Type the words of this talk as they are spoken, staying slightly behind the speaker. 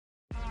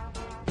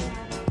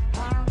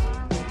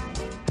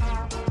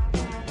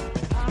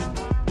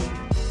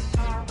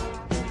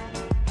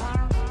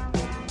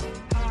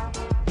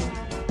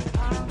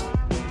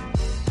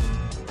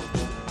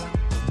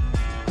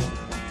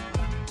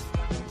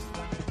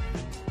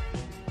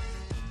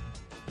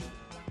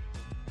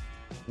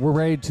We're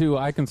ready to.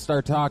 I can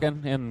start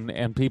talking,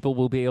 and people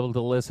will be able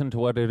to listen to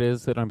what it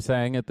is that I'm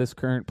saying at this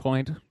current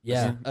point.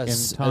 Yeah. in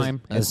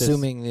time.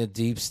 Assuming the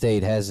deep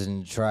state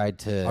hasn't tried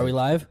to. Are we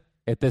live?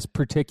 At this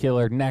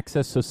particular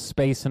nexus of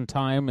space and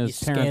time, as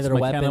Terrence their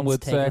McKenna weapons,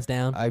 would take say. us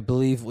down. I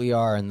believe we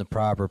are in the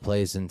proper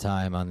place and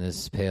time on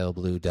this pale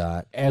blue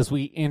dot. As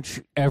we inch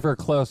ever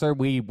closer,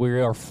 we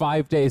are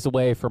 5 days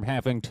away from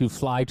having to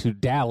fly to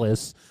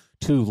Dallas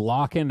to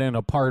lock in an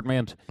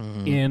apartment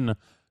in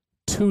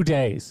 2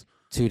 days.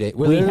 2 days.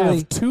 We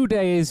have 2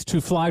 days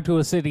to fly to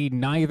a city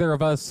neither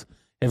of us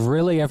have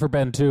really ever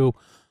been to,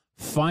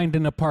 find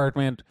an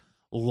apartment,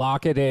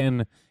 lock it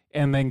in,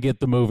 and then get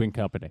the moving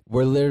company.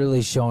 We're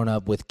literally showing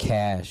up with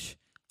cash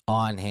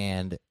on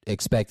hand,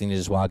 expecting to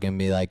just walk in and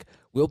be like,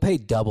 we'll pay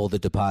double the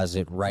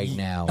deposit right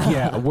now.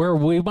 Yeah,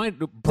 bribery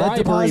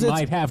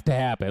might have to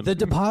happen. The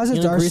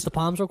deposits You are grease the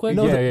palms real quick?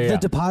 No, Yeah. the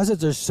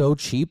deposits are so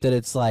cheap that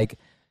it's like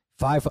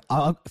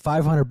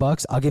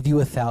 $500. I'll give you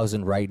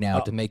 1,000 right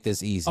now to make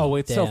this easy. Oh,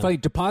 it's so Damn. funny.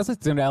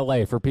 Deposits in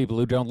LA for people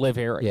who don't live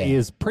here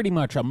is pretty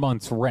much a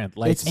month's rent.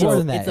 Like It's more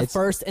than that. It's the It's-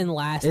 first and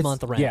last it's-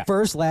 month rent. yeah.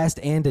 First,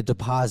 last, and a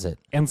deposit.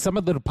 and some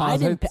of the I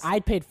deposits.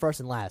 paid first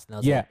and last. And that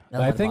was Yeah, it. That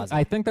was my deposit.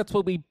 I think that's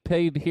what we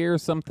paid here.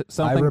 Something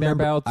I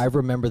thereabouts.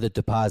 remember the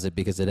deposit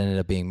because it ended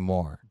up being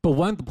more. But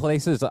one of the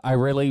places I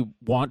really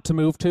want to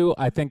move to,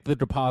 I think the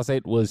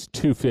deposit was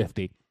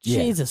 $250.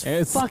 Yeah. Jesus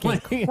It's fucking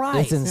like- Christ.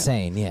 It's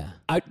insane, yeah.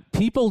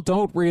 People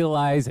don't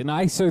realize, and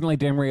I certainly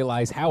didn't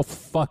realize how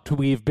fucked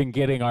we've been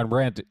getting on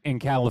rent in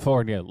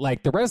California.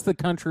 Like the rest of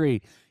the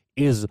country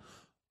is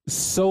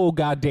so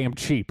goddamn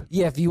cheap.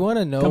 Yeah, if you want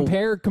to know,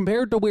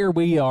 Compared to where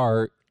we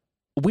are,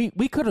 we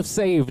could have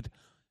saved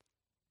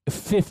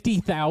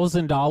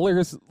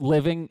 $50,000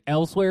 living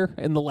elsewhere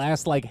in the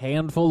last like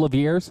handful of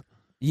years.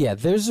 yeah,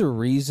 there's a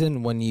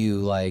reason when you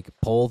like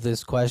poll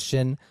this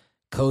question,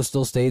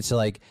 coastal states are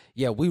like,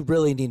 yeah, we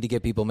really need to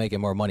get people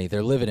making more money.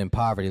 They're living in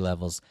poverty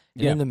levels.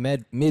 And Yeah. in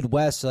the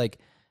Midwest, like,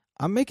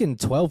 I'm making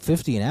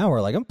 $12.50 an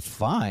hour. Like, I'm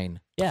fine.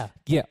 Yeah.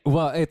 Yeah,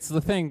 well, it's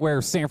the thing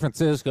where San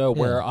Francisco,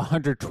 where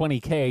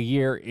 $120K a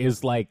year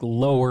is like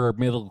lower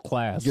middle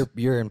class.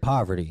 You're in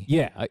poverty.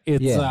 Yeah,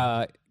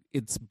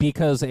 it's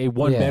because a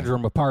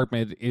one-bedroom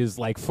apartment is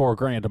like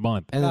 $4,000 a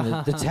month. And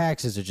then the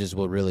taxes are just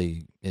what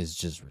really is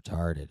just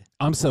retarded.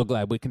 I'm so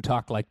glad we can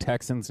talk like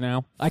Texans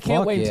now. I can't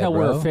Fuck wait yeah, until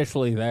we're bro.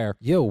 officially there.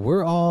 Yo,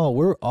 we're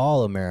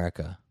all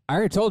America. I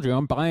already told you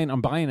I'm buying a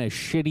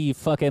shitty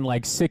fucking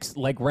like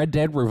Red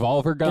Dead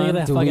revolver Can I gun. get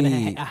that Do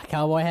fucking we-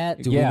 cowboy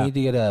hat? Do Yeah. we need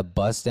to get a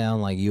bust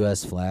down like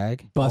U.S.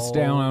 flag? Bust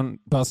down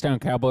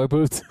cowboy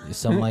boots.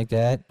 Something like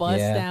that? Bust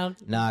yeah. down.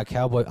 Nah,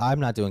 cowboy. I'm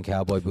not doing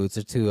cowboy boots.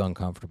 They're too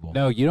uncomfortable.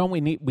 No, you know we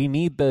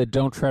need the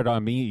 "Don't Tread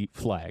on Me"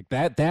 flag.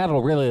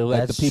 That'll really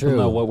let That's the people true.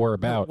 know what we're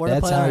about. We're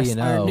gonna That's put how our, you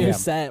our know. new Yeah.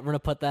 set. We're gonna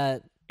put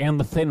that. And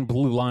the thin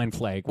blue line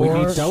flag. We Or-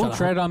 need "Don't Shut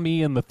Tread on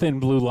Me" and the thin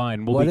blue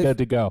line. We'll What be if- good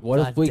to go. What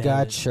God if we damn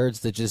got it. shirts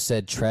that just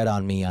said "Tread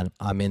on me"?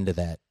 I'm into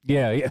that.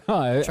 Yeah.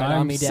 on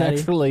I'm me, Daddy.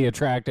 sexually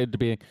attracted to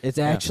being. It's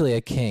actually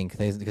a kink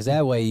because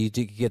that way you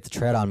do get the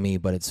tread on me,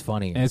 but it's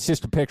funny. And it's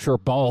just a picture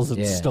of balls and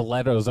Yeah.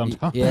 stilettos on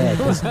top. Yeah,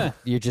 'cause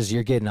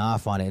you're getting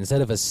off on it. Instead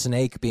of a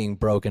snake being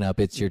broken up,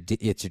 it's your dick.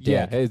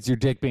 Yeah, it's your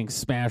dick being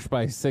smashed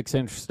by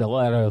 6-inch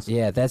stilettos.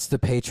 Yeah, that's the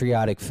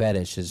patriotic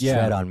fetish is Yeah.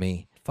 tread on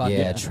me. Fuck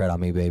yeah. Tread on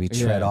me, baby.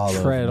 Yeah, Tread all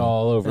over tread me.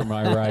 all over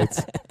my rights.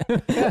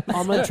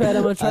 I'm gonna tread.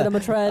 I'm gonna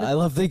tread. I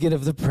love thinking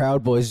of the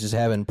Proud Boys just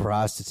having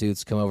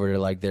prostitutes come over to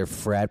like their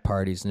frat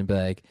parties and be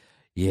like,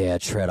 "Yeah,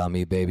 tread on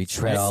me, baby.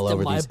 Tread all Still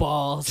over my these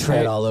balls.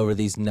 tread all over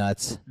these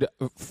nuts."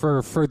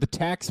 For the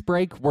tax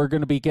break we're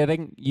going to be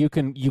getting, you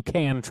can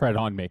tread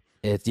on me.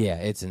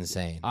 It's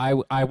insane.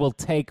 I will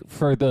take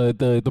for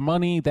the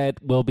money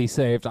that will be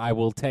saved. I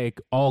will take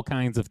all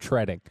kinds of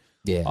treading.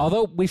 Yeah.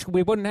 Although we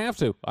wouldn't have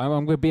to. I'm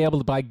going to be able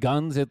to buy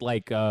guns at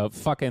like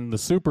fucking the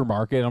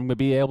supermarket. I'm going to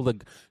be able to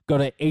go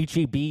to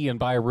HEB and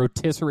buy a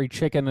rotisserie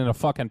chicken and a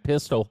fucking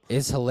pistol.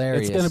 It's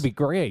hilarious. It's going to be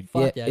great.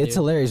 Fuck yeah, yeah, it's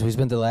dude. hilarious. We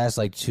spent the last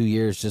like 2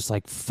 years just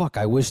like, fuck,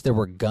 I wish there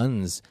were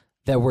guns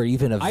that were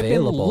even I've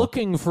available. been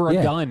looking for a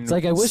Yeah, gun it's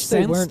like, I wish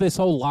they since weren't- this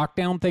whole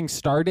lockdown thing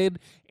started.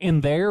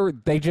 And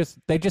they just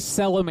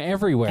sell them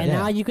everywhere. And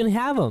now you can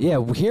have them.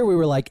 Yeah, here we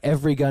were like,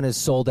 every gun is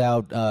sold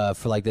out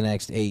for like the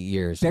next 8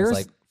 years. There's- It's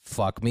like,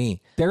 fuck me.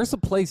 There's a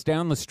place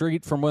down the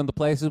street from one of the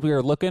places we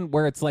were looking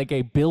where it's like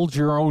a build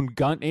your own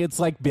gun. It's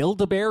like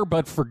Build-A-Bear,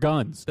 but for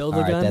guns. Build All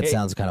a right, gun. that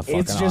sounds kind of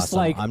fucking It's just awesome.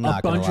 like I'm a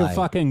not gonna bunch lie. of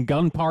fucking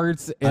gun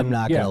parts. And, I'm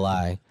not yeah. gonna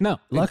lie. No.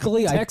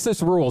 Luckily,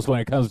 Texas rules when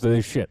it comes to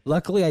this shit.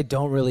 Luckily, I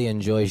don't really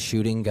enjoy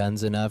shooting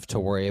guns enough to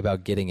worry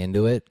about getting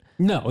into it.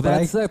 No,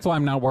 that's why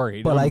I'm not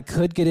worried. But I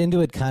could get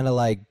into it kind of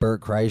like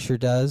Bert Kreischer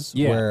does,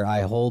 Yeah. where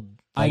I hold.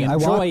 I like,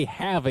 enjoy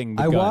having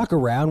the I gun. walk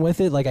around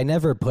with it. Like, I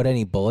never put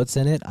any bullets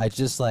in it. I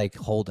just like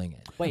holding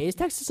it. Wait, is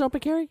Texas open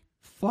carry?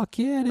 Fuck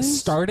yeah, it is.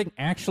 Starting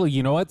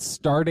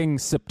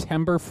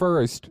September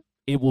 1st,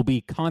 it will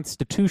be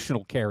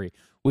constitutional carry,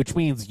 which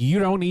means you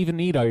don't even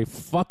need a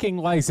fucking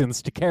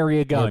license to carry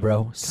a gun. Hey,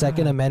 bro.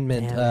 Second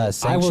Amendment damn it. I will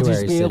sanctuary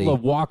just be city. able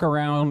to walk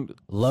around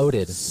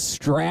Loaded.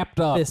 strapped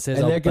up. This is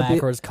And a there could be-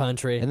 backwards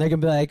country. And they're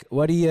gonna be like,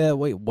 what are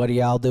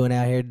y'all doing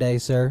out here today,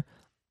 sir?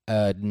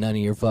 None of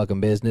your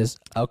fucking business.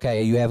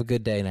 Okay, you have a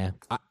good day now.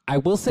 I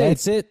will say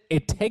That's it.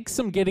 It takes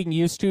some getting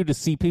used to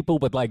see people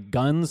with like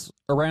guns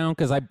around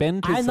because I've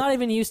been to I'm not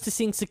even used to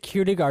seeing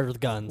security guards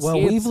with guns. Well,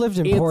 It's- we've lived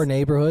in it's- poor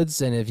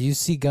neighborhoods, and if you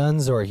see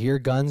guns or hear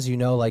guns, you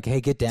know, like,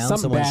 hey, get down,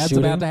 something someone's bad's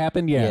shooting. about to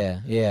happen.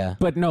 Yeah.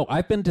 But no,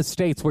 I've been to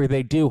states where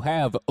they do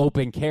have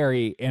open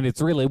carry, and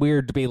it's really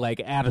weird to be like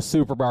at a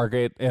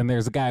supermarket and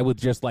there's a guy with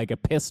just like a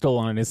pistol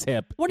on his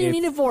hip. what do you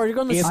need it for? You're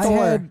going to the it's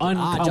store.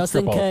 uncomfortable. Just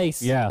in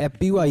case. Yeah, At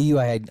BYU,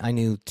 I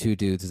knew 2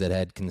 dudes that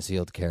had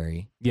concealed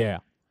carry, yeah.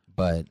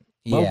 but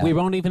Well, yeah. we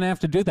won't even have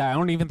to do that. I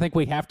don't even think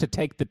we have to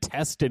take the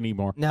test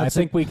anymore. Now, I it's a-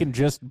 think we can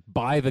just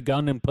buy the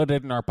gun and put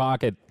it in our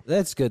pocket.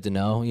 That's good to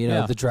know. You know,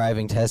 Yeah. the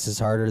driving test is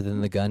harder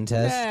than the gun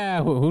test.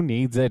 Yeah, who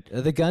needs it?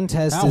 The gun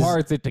test How is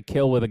hard is it to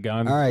kill with a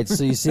gun? All right,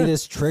 so you see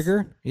this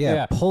trigger? Yeah,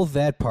 Yeah. pull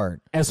that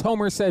part. As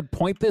Homer said,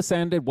 point this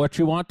end at what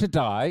you want to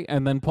die,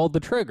 and then pull the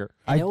trigger.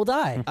 And it will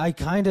die. I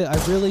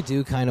really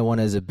do kind of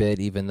want as a bit,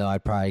 even though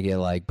I'd probably get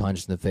like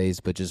punched in the face,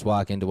 but just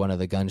walk into one of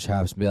the gun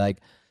shops and be like,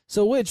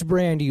 so which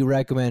brand do you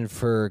recommend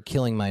for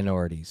killing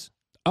minorities?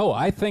 Oh,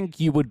 I think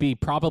you would be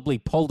probably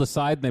pulled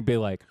aside, and they'd be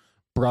like,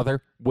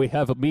 "Brother, we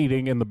have a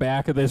meeting in the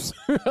back of this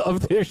of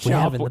this We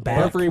have shop in the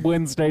back." every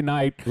Wednesday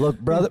night." Look,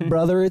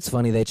 brother, it's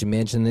funny that you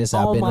mentioned this.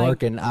 Oh I've my-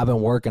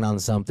 been working on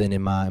something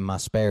in my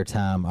spare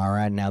time. All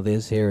right, now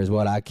this here is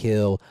what I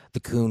kill the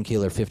coon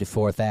killer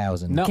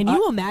 54,000. No, Can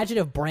you imagine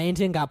if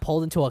Brandon got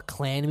pulled into a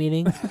Klan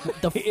meeting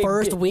the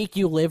first week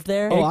you lived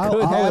there? Oh,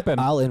 could happen.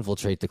 I'll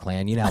infiltrate the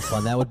Klan. You know how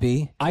fun that would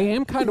be. I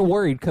am kind of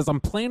worried because I'm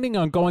planning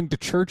on going to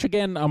church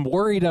again. I'm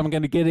worried I'm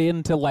going to get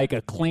into like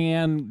a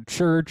Klan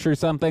church or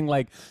something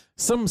like.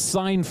 Some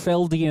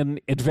Seinfeldian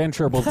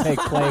adventure will take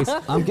place.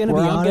 I'm gonna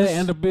where be I'm honest. gonna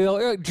end up being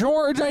like,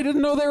 George, I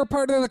didn't know they were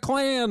part of the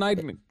Klan.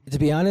 To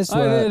be honest,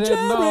 I didn't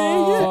Jeremy,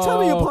 know. you didn't tell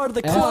me you're part of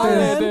the I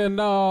Klan. didn't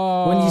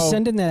know. when you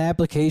send in that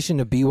application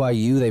to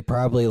BYU, they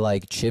probably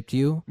like chipped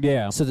you.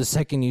 Yeah. So the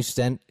second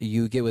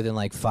you get within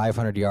like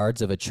 500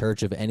 yards of a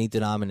church of any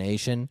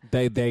denomination,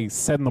 They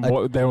send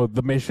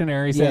the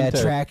missionaries yeah, in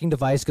to, tracking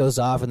device goes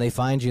off and they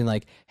find you and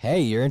like,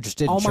 hey, you're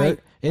interested in Oh my- church?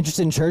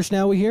 Interested in church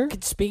now? We hear.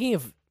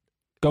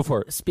 go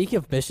for it. Speaking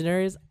of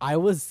missionaries, I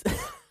was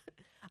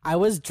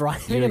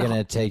driving. You're in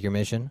gonna take your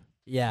mission.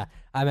 Yeah,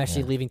 I'm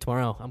actually leaving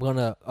tomorrow. I'm going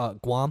to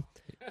Guam.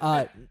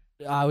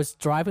 I was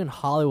driving in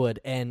Hollywood,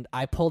 and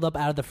I pulled up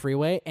out of the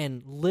freeway,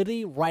 and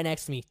literally right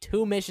next to me,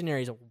 2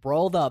 missionaries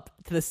rolled up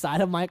to the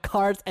side of my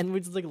cars, and we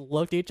just like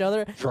looked at each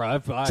other.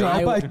 Drive by.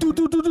 Drive by.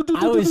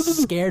 I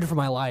was scared for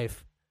my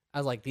life. I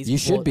was like, "These You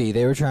people, should be.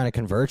 They were trying to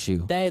convert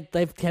you.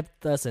 They've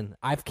kept. Listen,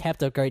 I've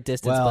kept a great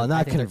distance. Well, but I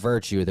not think they're-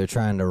 convert you. They're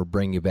trying to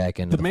bring you back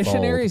into The the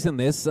missionaries in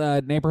this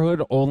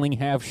neighborhood only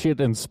have shit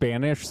in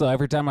Spanish, so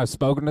every time I've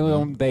spoken to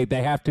them, they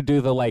have to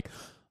do the like,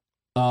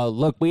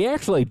 look, we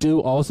actually do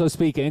also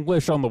speak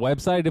English on the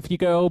website if you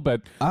go, but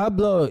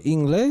Hablo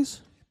inglés.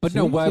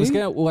 no, Sí,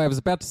 sí. what I was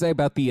about to say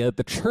about the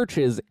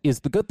churches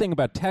is the good thing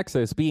about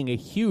Texas being a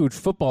huge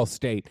football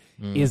state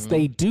is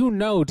they do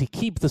know to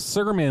keep the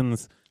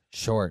sermons.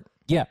 Short.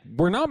 Yeah,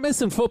 we're not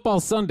missing football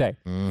Sunday.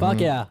 Fuck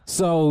yeah.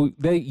 So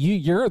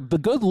you're the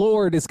good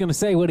Lord is going to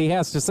say what he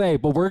has to say,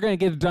 but we're going to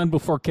get it done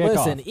before kickoff.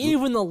 Listen,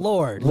 even the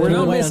Lord. We're didn't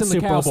not wait on missing the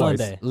Super Bowl Cowboys.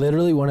 Sunday.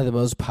 Literally, one of the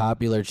most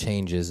popular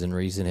changes in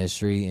recent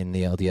history in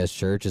the LDS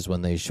Church is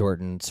when they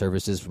shortened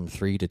services from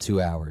 3 to 2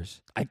 hours.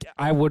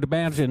 I would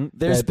imagine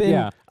There's that, been,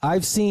 yeah.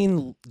 I've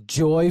seen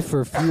joy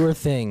for fewer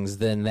things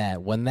than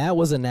that. When that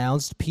was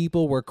announced,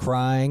 people were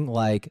crying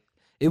like.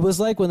 It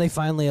was like when they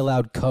finally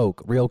allowed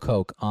Coke, real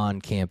Coke,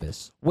 on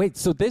campus. Wait,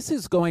 so this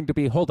is going to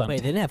be hold on. Wait,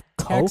 they didn't have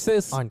Coke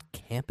Texas- on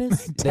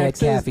campus? They had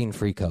Texas?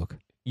 caffeine-free Coke.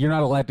 You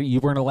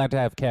weren't allowed to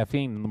have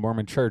caffeine in the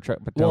Mormon church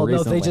up until Well, no,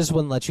 recently. they just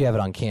wouldn't let you have it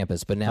on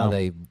campus, but now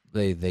Oh.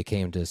 they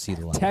came to see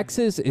the light.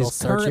 Texas They'll is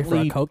search you for a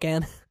currently Coke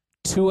can.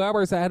 2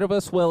 hours ahead of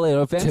us. Will it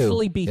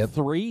eventually be Yep.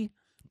 3?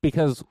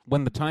 Because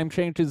when the time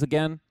changes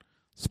again,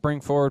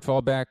 spring forward,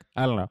 fall back.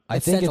 I don't know. I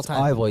It's think Central it's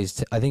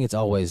Time. I think it's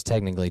always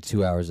technically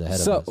 2 hours ahead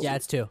So- of us. Yeah,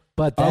 it's 2.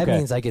 But that Okay.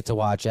 means I get to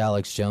watch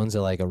Alex Jones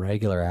at like a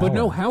regular hour. But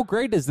no, how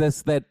great is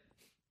this that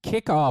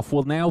kickoff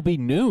will now be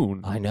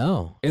noon? I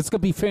know. It's going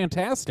to be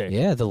fantastic.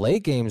 Yeah, the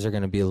late games are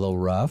going to be a little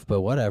rough,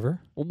 but whatever.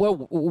 Well,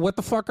 what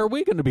the fuck are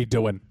we going to be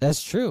doing?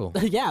 That's true.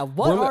 Yeah,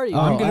 what are you?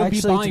 I'm Oh, going to be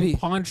actually, to buying be-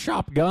 pawn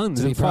shop guns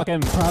To be and pro-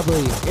 fucking probably,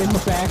 in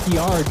the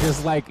backyard,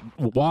 just like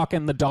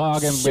walking the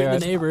dog and Shit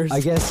the neighbors. I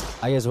guess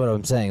what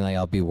I'm saying, like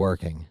I'll be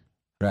working.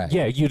 Right.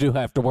 yeah, you do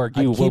have to work.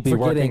 I You will keep be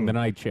working forgetting- the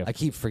night shift. I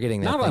keep forgetting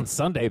that. Not thing. on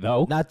Sunday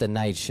though. Not the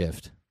night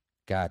shift.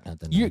 God, not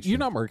the night You're shift.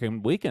 not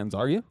working weekends,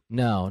 are you?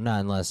 No, not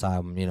unless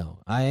I'm,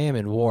 I am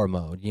in war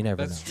mode. You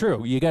never That's know.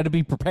 true. You got to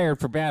be prepared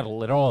for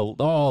battle at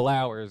all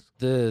hours.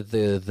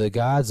 The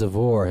gods of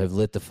war have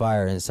lit the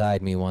fire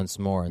inside me once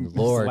more, and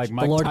the Lord, like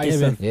Mike Lord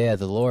Tyson. the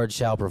Lord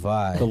shall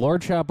provide. The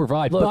Lord shall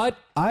provide. Look, but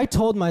I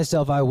told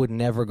myself I would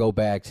never go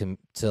back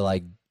to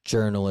like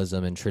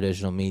journalism and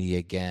traditional media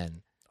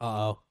again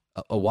Uh-oh.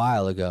 a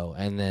while ago,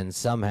 and then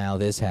somehow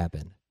this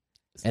happened,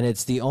 and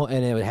it's and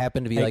it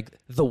happened to be Hey. like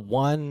the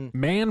one.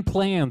 man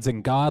plans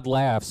and God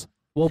laughs.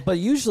 Well, but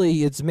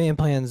usually it's man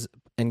plans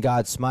and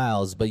God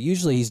smiles, but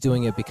usually he's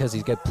doing it because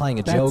he's playing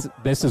a joke.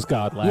 This is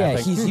God Yeah,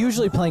 laughing. he's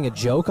usually playing a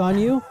joke on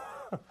you,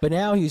 but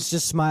now he's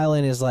just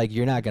smiling. Is like,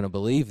 you're not gonna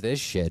believe this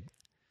shit.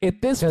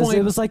 At this Because point,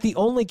 it was like the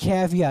only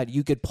caveat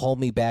you could pull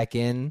me back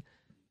in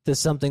to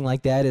something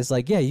like that is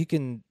like, yeah, you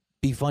can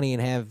be funny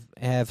and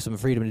have some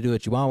freedom to do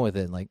what you want with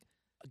it. Like,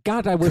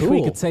 God, I wish we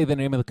Cool. could say the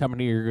name of the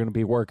company you're going to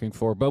be working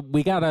for, but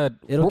we gotta.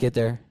 it'll get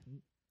there.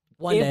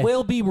 One It day.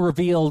 will be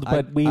revealed,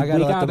 but I we gotta let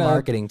gotta the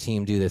marketing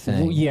team do the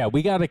thing. Yeah,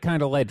 we got to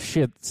kind of let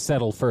shit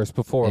settle first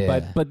before.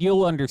 Yeah. But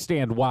you'll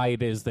understand why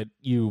it is that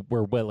you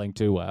were willing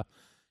to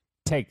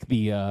take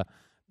the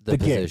the gig.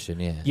 position,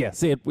 yeah.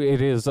 Yes, it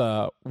is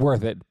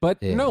worth it. But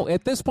Yeah. no,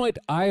 at this point,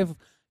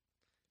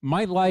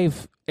 my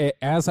life,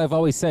 as I've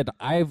always said,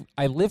 I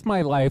live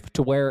my life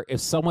to where if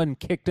someone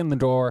kicked in the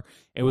door,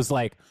 it was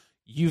like,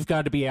 you've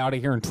got to be out of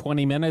here in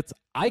 20 minutes.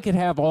 I could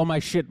have all my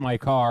shit in my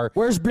car.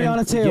 Where's Breonna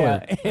and,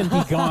 Taylor? Yeah, and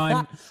be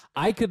gone.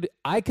 I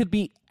could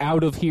be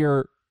out of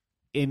here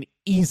in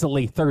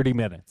easily 30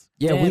 minutes.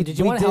 Yeah, Damn, we did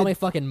you we want to help me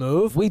fucking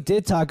move? We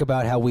did talk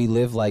about how we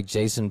live like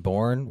Jason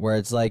Bourne, where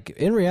it's like,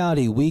 in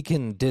reality, we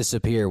can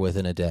disappear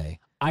within a day.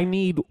 I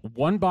need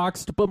one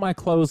box to put my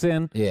clothes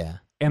in, Yeah.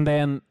 and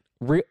then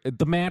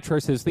the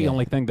mattress is the Yeah.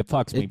 only thing that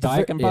fucks me. The But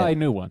I can buy yeah. a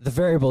new one. The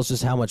variable is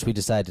just how much we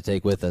decide to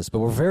take with us, but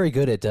we're very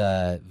good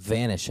at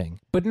vanishing.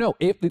 But no,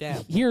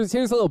 Damn. here's a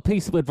little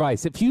piece of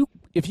advice. If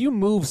you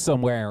move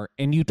somewhere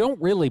and you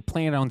don't really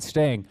plan on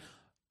staying,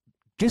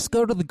 just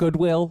go to the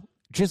Goodwill.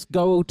 Just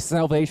go to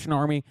Salvation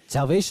Army.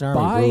 Salvation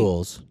Army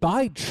rules.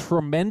 Buy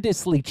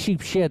tremendously cheap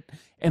shit,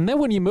 and then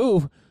when you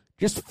move,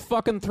 just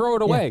fucking throw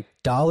it away.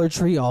 Dollar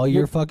Tree, all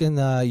your fucking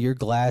your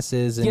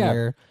glasses and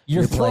You're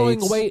your throwing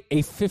plates. away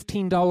a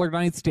 $15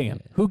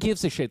 nightstand. Who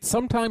gives a shit?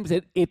 Sometimes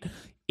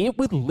it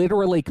would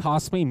literally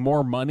cost me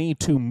more money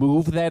to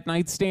move that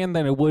nightstand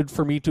than it would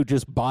for me to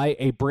just buy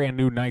a brand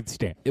new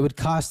nightstand. It would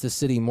cost the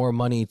city more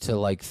money to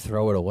like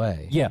throw it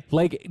away. Yeah,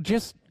 like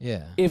just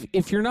Yeah.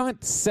 if you're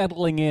not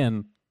settling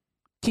in,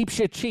 keep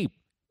shit cheap.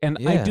 And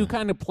I Yeah. do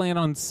kind of plan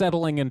on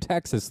settling in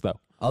Texas though.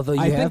 Although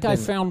I think I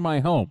been, found my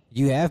home.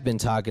 you have been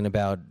talking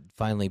about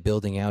finally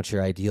building out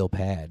your ideal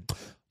pad.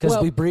 Because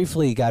Well- we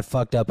briefly got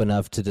fucked up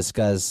enough to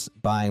discuss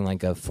buying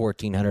like a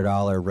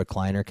 $1,400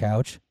 recliner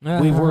couch.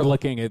 We were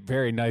looking at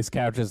very nice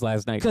couches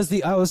last night. Because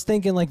I was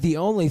thinking like the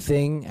only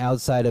thing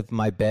outside of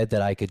my bed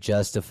that I could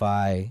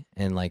justify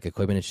and like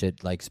equipment and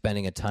shit like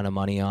spending a ton of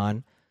money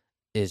on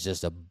is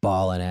just a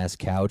ballin' ass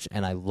couch,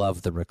 and I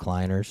love the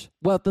recliners.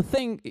 Well, the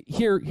thing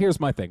here's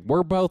my thing.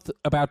 We're both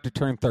about to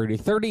turn 30.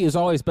 30 has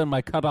always been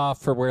my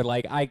cutoff for where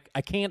like I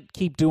can't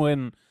keep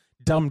doing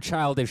dumb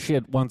childish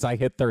shit once I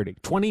hit 30.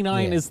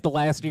 29 Yeah. is the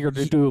last year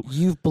to do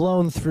You've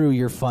blown through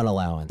your fun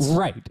allowance.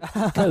 right.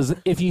 Because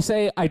if you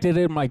say I did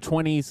it in my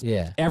 20s,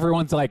 Yeah.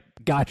 everyone's like,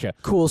 gotcha.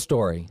 Cool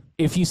story.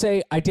 If you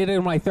say I did it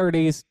in my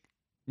 30s,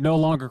 no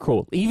longer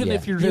cool. Even Yeah.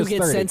 if you're You just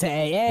get 30. sent to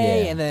AA,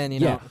 Yeah. and then,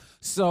 Yeah.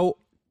 So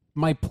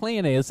my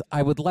plan is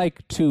I would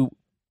like to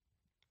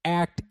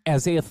act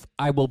as if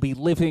I will be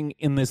living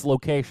in this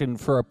location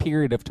for a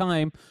period of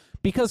time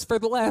because for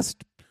the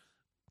last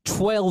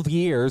 12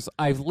 years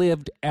I've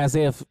lived as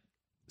if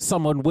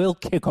someone will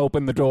kick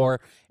open the door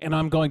and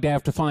I'm going to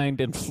have to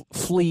find and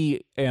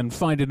flee and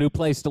find a new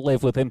place to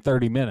live within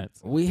 30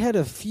 minutes. We had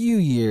a few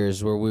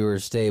years where we were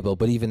stable,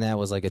 but even that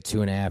was like a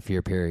 2.5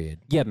 year period.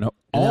 Yeah, no.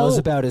 And that was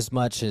about as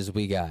much as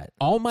we got.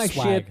 all my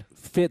Swag. shit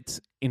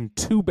fits in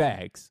 2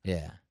 bags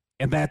Yeah.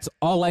 and that's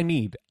all I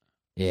need.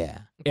 Yeah.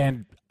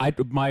 And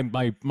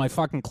my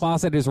fucking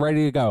closet is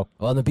ready to go.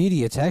 Well, and the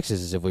beauty of Texas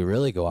is if we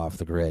really go off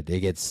the grid, it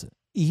gets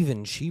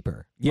even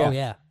cheaper. Yeah. Oh,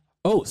 yeah.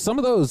 Oh, some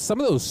of those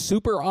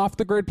super off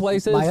the grid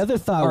places. My other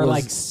thought are was-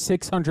 like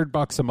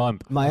 $600 a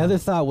month. My other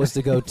thought was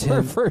to go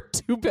for a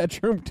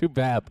 2-bedroom,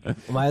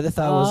 2-bath. My other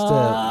thought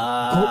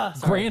was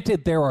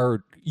Granted,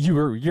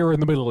 you're in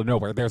the middle of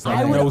nowhere. There's like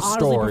I would no honestly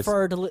stores.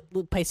 prefer to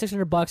pay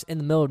 $600 in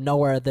the middle of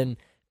nowhere than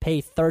pay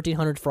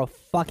 $1,300 for a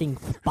fucking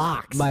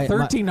box. My-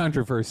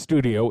 $1,300 for a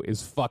studio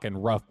is fucking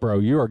rough, bro.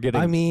 You are getting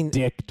I mean,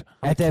 dicked.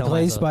 at that kill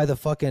place myself. by the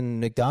fucking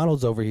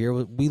McDonald's over here.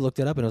 We looked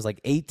it up and it was like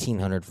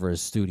 $1,800 for a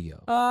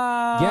studio.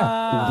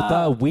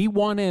 Yeah, we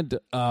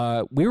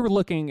were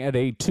looking at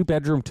a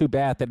 2-bedroom,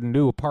 2-bath at a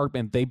new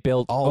apartment they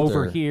built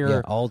over here.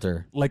 Yeah,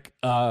 Alder. Like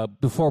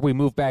before we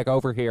moved back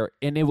over here,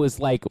 and it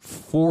was like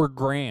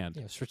 $4,000.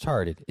 It was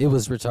retarded. It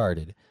was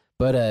retarded.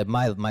 But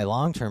my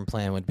long term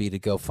plan would be to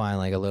go find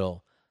like a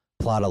little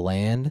plot of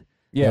land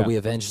Yeah. that we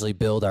eventually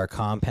build our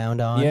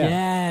compound on. Yeah.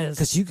 Yes.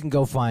 Because you can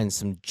go find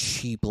some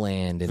cheap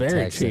land in Very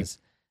Texas.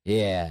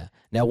 Yeah.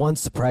 Now,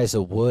 once the price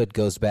of wood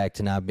goes back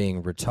to not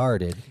being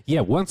retarded,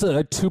 Yeah, once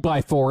a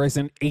 2x4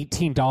 isn't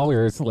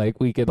 $18, like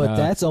we could. but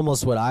that's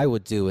almost what I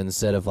would do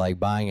instead of like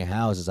buying a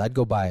house. Is I'd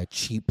go buy a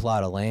cheap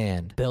plot of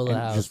land Build a and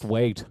house. just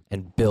wait.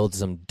 and build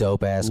some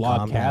dope ass Log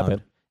compound.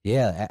 cabin.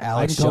 Yeah, I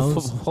Alex can go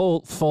Jones.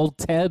 full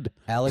Ted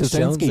Alex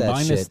Jones Kaczynski that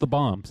minus shit. the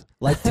bombs.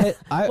 Like Ted,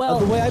 Well,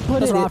 the way I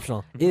put those it are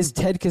optional. is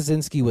Ted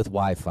Kaczynski with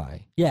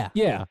Wi-Fi Yeah.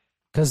 Yeah.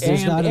 because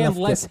there's not enough.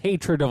 and less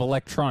hatred of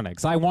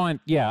electronics. I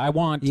want Yeah,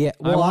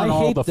 well, I want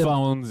all hate the them.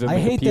 phones and I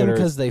the hate them computers.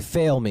 because they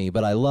fail me,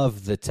 but I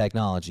love the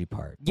technology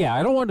part. Yeah,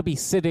 I don't want to be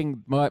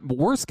sitting. My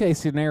worst case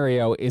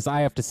scenario is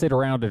I have to sit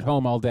around at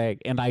home all day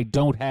and I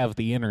don't have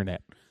the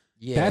internet.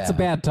 Yeah, That's a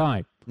bad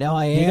time. Now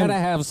You gotta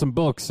have some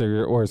books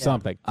or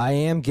something. I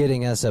am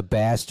getting us a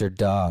bastard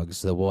dog,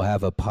 so we'll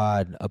have a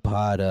pod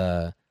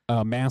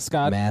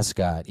Mascot.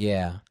 mascot.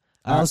 Yeah,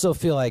 I also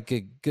feel like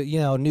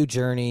New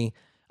Journey.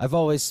 I've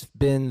always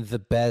been the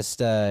best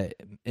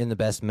in the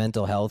best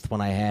mental health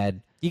when I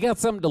had. You got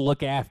something to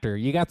look after.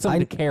 You got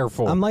something to care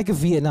for. I'm like a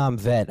Vietnam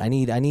vet. I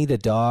need a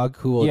dog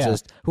who will Yeah.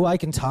 who I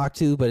can talk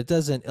to, but it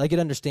doesn't it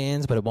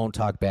understands, but it won't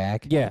talk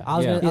back. yeah, I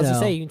was yeah. gonna know.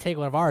 say you can take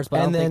one of ours, but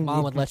I And don't think then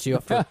Mom would let you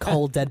for a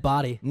cold dead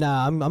body.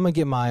 Nah, I'm gonna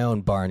get my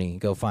own Barney.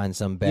 Go find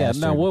some Yeah,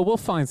 bastard. no, we'll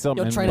find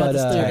something. You'll train But, out the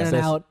stick in and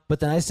Texas. out. But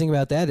the nice thing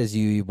about that is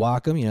you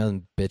walk them.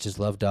 And bitches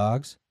love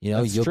dogs.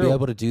 That's You'll true. be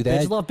able to do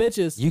that. Bitches love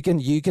bitches.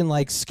 You can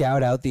like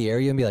scout out the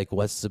area and be like,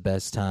 what's the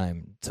best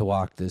time to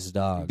walk this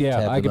dog? to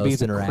Yeah, have I could be most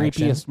the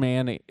interaction? creepiest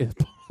man if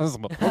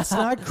possible. It's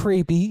not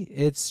creepy.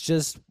 It's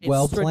just It's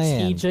well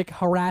planned. strategic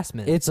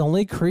harassment. It's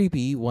only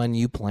creepy when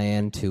you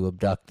plan to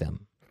abduct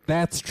them.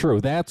 That's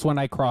true. That's when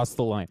I cross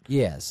the line.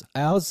 Yes.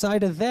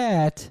 Outside of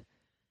that,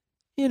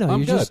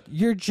 I'm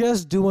you're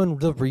just doing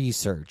the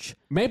research.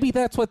 Maybe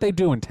that's what they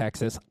do in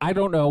Texas. I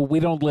don't know. We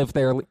don't live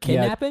there yet.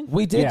 Kidnapping?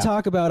 We did Yeah.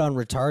 talk about on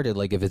Retarded,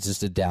 like if it's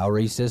just a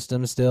dowry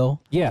system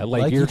still. Yeah,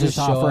 like, Like you're you just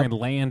just show offering up-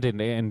 land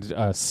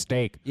and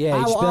steak. Yeah, I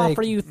you will should be like,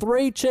 offer you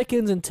 3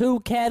 chickens and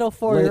 2 cattle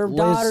for Li- your lis-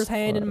 daughter's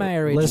hand in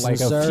marriage. listen,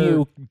 Like a sir,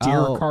 few deer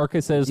I'll-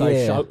 carcasses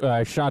yeah.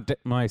 I shot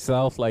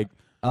myself. Like,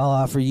 I'll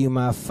offer you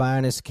my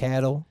finest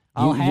cattle.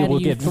 I'll you hand will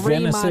you get 3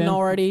 venison.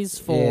 minorities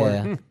for.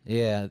 Yeah,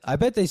 yeah. I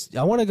bet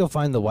I want to go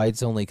find the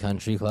whites only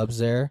country clubs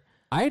there.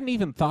 I hadn't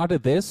even thought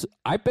of this.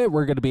 I bet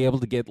we're going to be able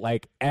to get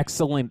like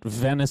excellent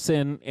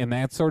venison and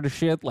that sort of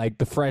shit, like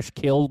the fresh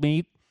killed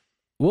meat.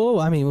 Well,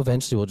 I mean,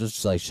 eventually we'll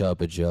just like show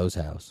up at Joe's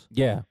house.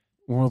 Yeah,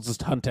 we'll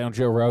just hunt down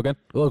Joe Rogan.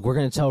 Look, we're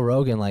gonna tell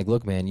Rogan like,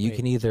 look, man, you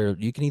can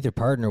either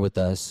partner with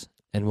us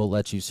and we'll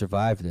let you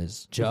survive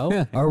this,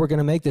 Joe? or we're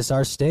gonna make this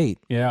our state.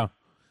 Yeah,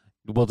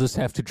 we'll just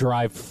have to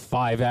drive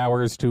 5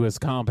 hours to his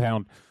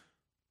compound.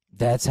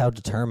 That's how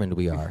determined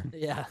we are.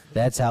 Yeah.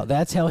 That's how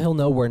he'll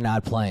know we're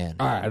not playing.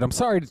 All right, I'm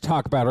sorry to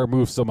talk about our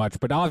move so much,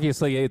 but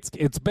obviously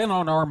it's been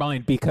on our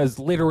mind because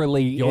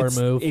literally Your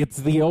move. it's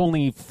the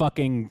only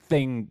fucking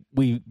thing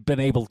we've been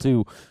able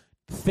to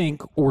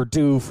think or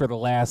do for the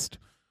last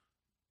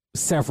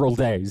several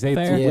days. Fair.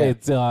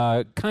 It's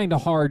kind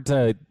of hard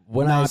to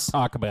When not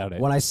talk about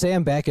it. When I say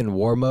I'm back in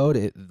war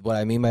mode, what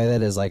I mean by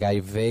that is like I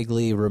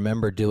vaguely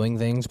remember doing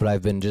things, but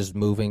I've been just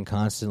moving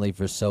constantly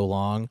for so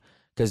long.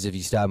 Because if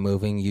you stop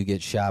moving, you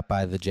get shot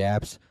by the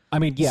Japs. I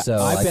mean, yeah, So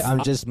like,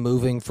 I'm just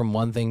moving from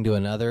one thing to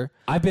another.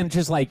 I've been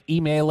just like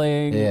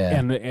emailing Yeah.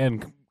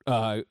 and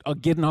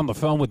getting on the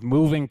phone with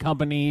moving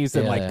companies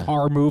and Yeah, like yeah.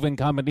 car moving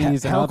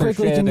companies and How other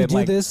quickly shit. can you and, do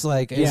like, this?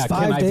 Like, Yeah, is can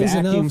 5 I days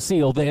vacuum enough?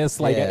 seal this?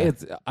 Like, Yeah.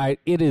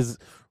 it is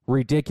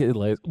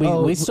ridiculous.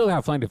 We still have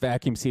to find a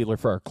vacuum sealer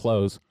for our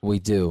clothes. We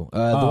do. The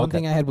one okay.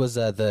 thing I had was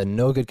the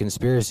no good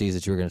conspiracies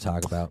that you were going to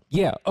talk about.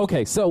 Yeah.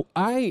 Okay. So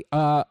I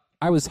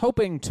was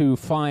hoping to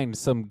find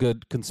some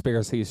good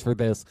conspiracies for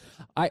this.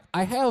 I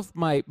have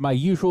my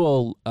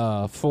usual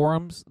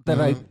forums that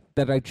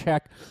I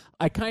check.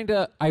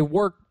 I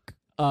work.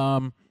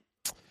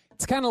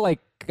 It's kind of like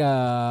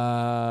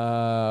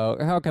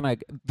how can I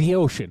the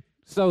ocean.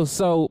 So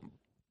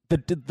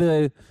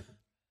the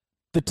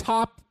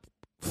top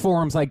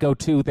forums I go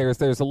to,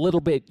 there's a little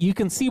bit, you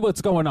can see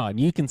what's going on.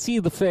 You can see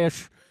the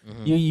fish.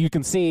 You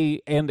can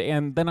see, and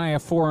then I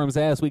have forums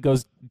as we go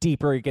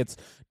deeper, it gets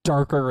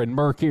darker and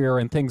murkier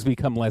and things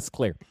become less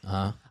clear.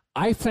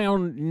 I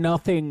found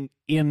nothing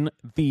in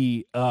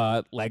the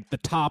like the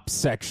top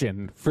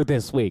section for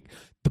this week.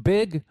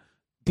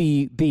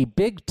 The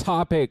big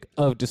topic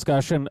of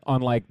discussion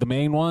on like the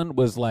main one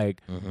was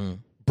like,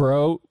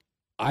 bro,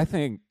 I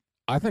think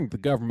the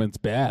government's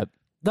bad.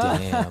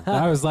 Damn.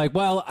 I was like,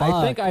 well,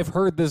 I think I've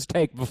heard this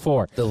take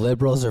before. The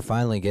liberals are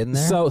finally getting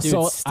there. So Dude,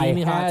 so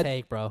steamy hot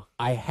take, bro.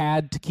 I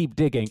had to keep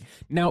digging.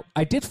 Now,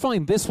 I did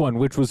find this one,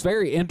 which was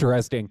very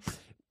interesting.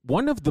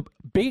 One of the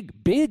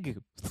big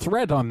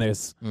thread on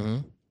this,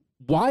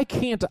 why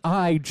can't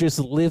I just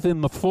live in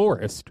the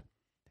forest?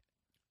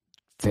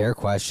 Fair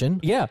question.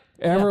 Yeah.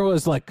 Everyone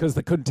was like, because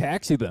they couldn't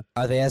tax you then.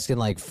 Are they asking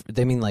like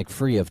they mean like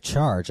free of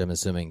charge? I'm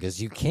assuming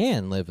because you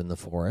can live in the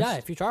forest. Yeah,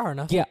 if you try hard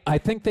enough. Yeah, I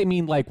think they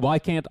mean like, why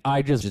can't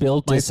I just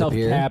build myself a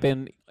disappear?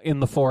 cabin in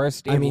the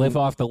forest and live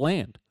off the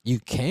land You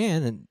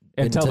can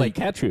until they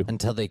catch you.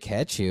 Until they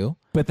catch you.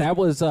 But that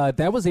was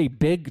a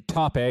big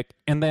topic,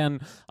 and then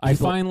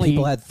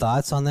People had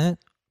thoughts on that,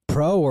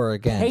 pro or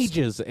against.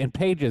 pages and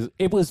pages.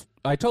 It was.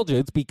 I told you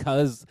it's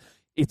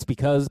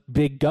because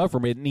big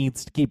government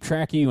needs to keep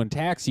track of you and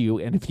tax you,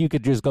 and if you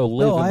could just go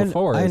live in the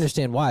forest. I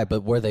understand why,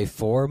 but were they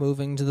for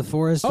moving to the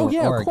forest? Oh, or,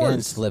 yeah, or of course.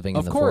 against living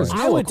Of in the course.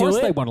 forest? I would of course do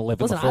it. they want to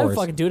live Listen, in the I would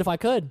forest. fucking do it if I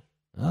could.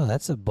 Oh,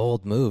 that's a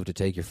bold move to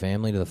take your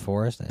family to the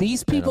forest.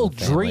 These I don't people know,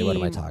 family, dream. What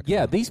am I talking yeah,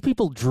 about? these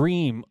people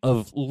dream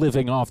of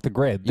living off the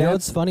grid. You know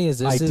That's what's funny is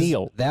this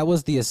ideal. that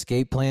was the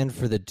escape plan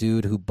for the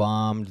dude who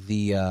bombed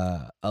the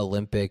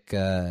Olympic,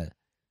 The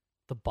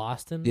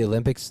Boston. the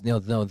Olympics. No,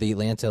 the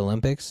Atlanta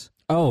Olympics.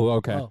 Oh,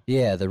 okay. Oh.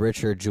 Yeah, the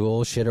Richard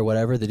Jewell shit or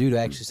whatever. The dude who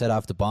actually set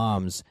off the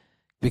bombs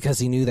because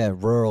he knew that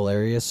rural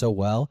area so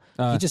well.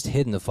 He just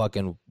hid in the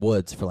fucking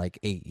woods for like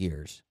 8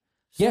 years.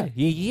 Yeah,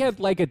 he had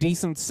like a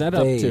decent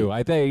setup They- too.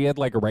 I think he had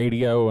like a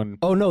radio and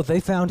Oh no, they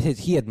found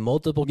he had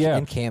multiple Yeah.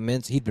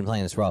 encampments. He'd been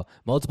playing this for a while.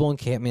 Multiple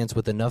encampments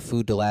with enough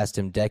food to last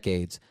him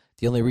decades.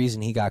 The only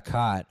reason he got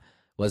caught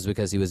was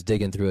because he was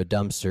digging through a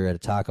dumpster at a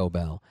Taco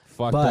Bell.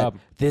 fucked But up.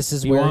 this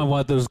is You where want one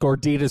of those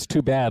gorditas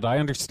too bad. I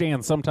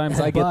understand. Sometimes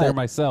I get But- there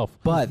myself.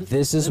 But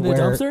this is In the where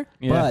dumpster?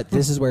 Yeah. But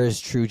this is where his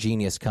true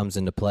genius comes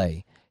into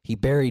play. He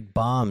buried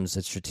bombs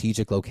at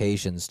strategic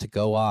locations to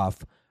go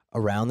off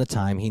around the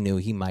time he knew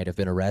he might have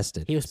been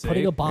arrested. He was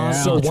putting a bomb Yeah.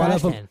 in So the one trash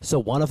of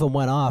them, can.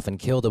 went off and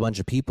killed a bunch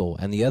of people,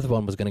 and the other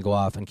one was going to go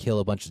off and kill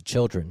a bunch of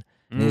children.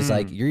 And he's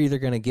like, "You're either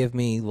going to give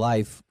me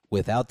life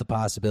without the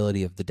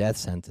possibility of the death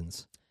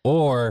sentence,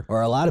 Or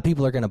or a lot of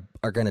people are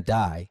gonna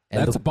die."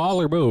 And that's a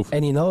baller move.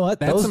 and you know what?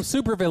 That's some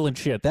supervillain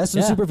shit. That's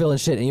some Yeah. supervillain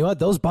shit. And you know what?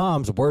 Those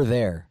bombs were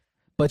there.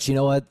 But you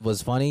know what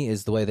was funny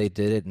is the way they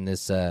did it in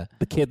this. The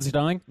kids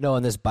dying.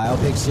 In this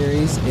biopic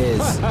series is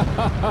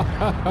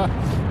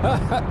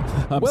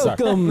I'm sorry.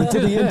 welcome to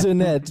the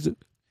internet.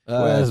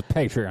 Well, it's a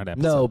Patreon episode.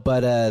 No,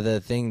 but the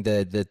thing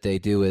that they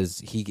do is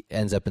he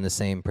ends up in the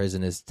same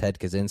prison as Ted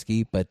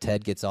Kaczynski, but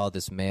Ted gets all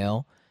this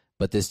mail,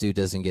 but this dude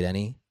doesn't get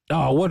any.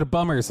 Oh, what a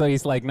bummer. So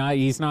he's like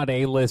he's not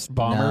A-list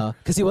bomber.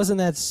 Because he wasn't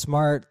that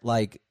smart,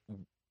 like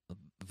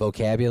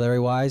vocabulary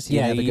wise. He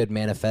Yeah, didn't have a he- good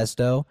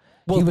manifesto.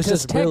 Well, he was 'cause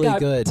just Ted really got-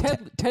 good.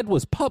 Ted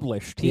was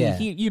published. He had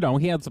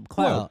some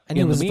clout Well, and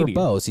in he was the media.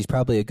 verbose. He's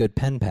probably a good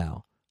pen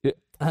pal.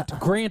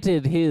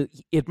 Granted,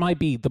 it might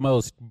be the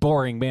most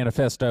boring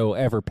manifesto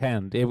ever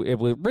penned. It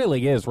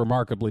really is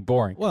remarkably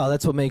boring. Well,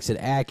 that's what makes it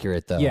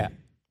accurate, though. Yeah.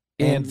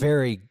 and And-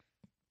 very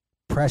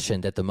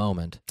prescient at the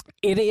moment.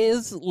 It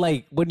is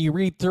like when you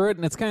read through it,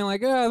 and it's kind of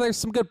like, there's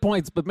some good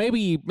points, but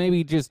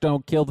maybe just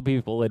don't kill the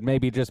people, and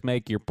maybe just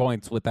make your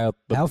points without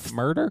the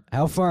murder.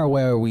 How far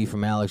away are we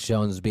from Alex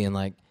Jones being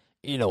like,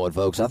 you know what,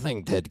 folks? I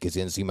think Ted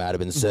Kaczynski might have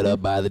been set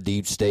up by the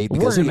deep state We're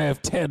because gonna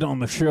have Ted on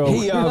the show.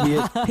 he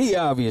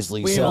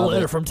obviously We have a saw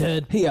letter that- from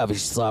Ted. He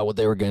obviously saw what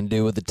they were going to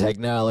do with the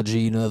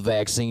technology, the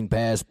vaccine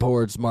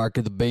passports, mark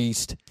of the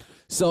beast.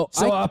 So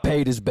I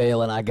paid his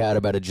bail and I got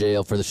him out of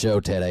jail for the show.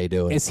 Ted, how you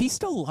doing? is he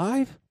still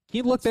alive? Can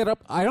you look that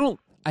up?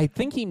 I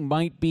think he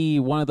might be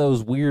one of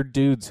those weird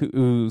dudes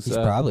who's He's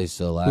probably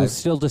still alive. who's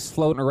still just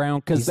floating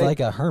around because He's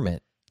like a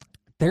hermit.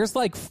 there's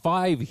like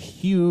 5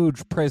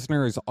 huge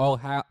prisoners all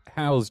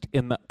housed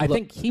in the. I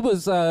think he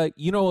was.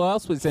 You know who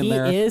else was in He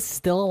there? is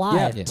still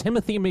Yeah, alive.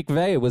 Timothy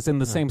McVeigh was in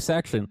the same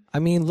section. I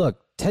mean, look,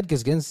 Ted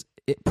Kaczynski,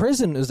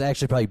 prison was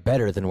actually probably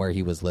better than where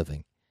he was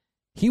living.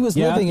 He was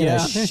Yeah, living in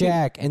yeah. a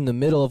shack in the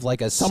middle of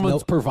like a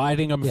Someone's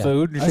providing him yeah,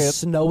 food and a shit.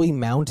 snowy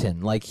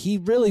mountain. Like he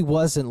really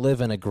wasn't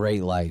living a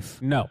great life,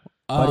 No,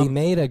 but he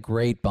made a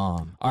great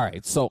bomb. all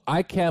right, so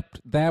I kept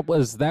that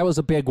was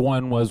a big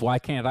one. Was why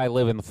can't I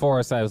live in the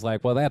forest? I was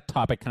like, well, that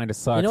topic kind of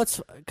sucks. You know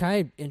what's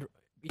kind of you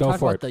Go talked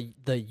for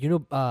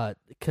about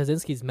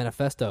Kaczynski's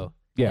manifesto.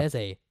 Yeah. It has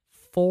a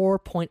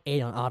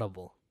 4.8 on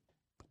Audible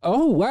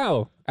Oh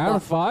wow, out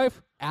of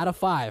 5. out of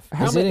 5.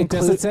 How Does it many? Does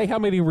include- it say how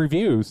many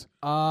reviews?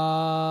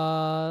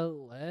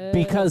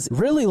 Because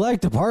Really like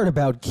the part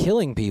about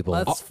killing people.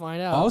 let's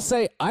find out. I'll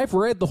say I've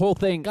read the whole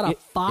thing. Got a It-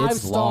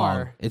 5-star.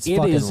 long. It's it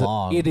fucking is-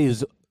 long. It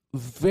is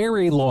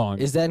very long.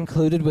 Is that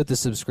included with the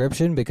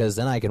subscription? Because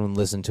then I can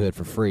listen to it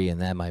for free, and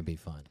that might be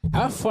fun.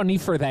 How funny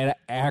for that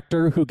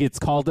actor who gets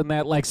called in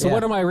that. Like, so Yeah.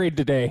 what am I reading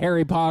today?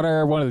 Harry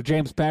Potter, one of the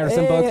James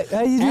Patterson Hey, books.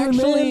 how you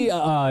doing,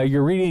 Actually,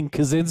 you're reading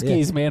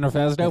Kaczynski's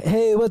manifesto.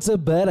 Hey, what's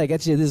up, bud? I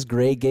got you this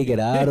great gig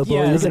at Audible.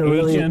 Yes, you're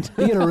gonna agent.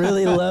 you're gonna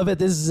really love it.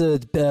 This is a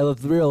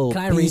real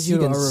Can I read piece you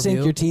you can a sink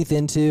review? your teeth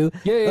into.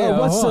 Yeah,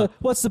 hold on.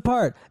 What's the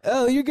part?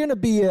 Oh, you're gonna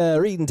be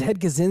reading Ted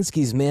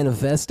Kaczynski's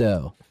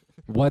manifesto.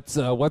 What's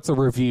a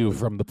review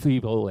from the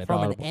people at From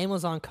an Audible?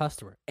 Amazon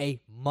customer, a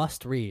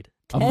must read.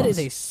 A Ted is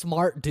must. a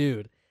smart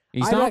dude.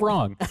 He's I not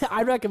wrong.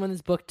 I recommend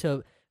this book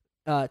to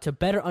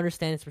better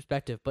understand his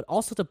perspective, but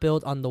also to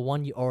build on the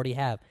one you already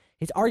have.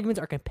 His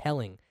arguments are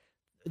compelling,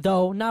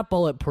 though not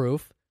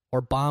bulletproof or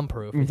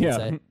bomb-proof, you Yeah.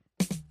 could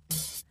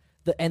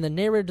say. And the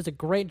narrator does a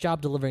great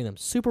job delivering them.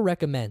 Super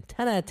recommend.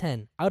 10 out of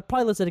 10. I would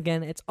probably listen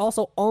again. It's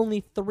also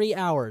only 3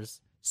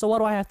 hours. So what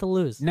do I have to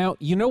lose? Now,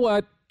 you know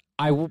what?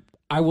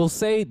 I will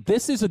say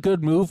this is a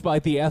good move by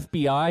the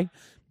FBI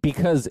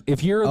because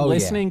if you're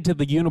listening to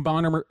the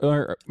Unabomber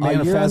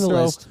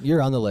manifesto, You're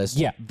on the list.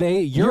 yeah,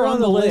 you're on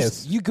the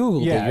list. You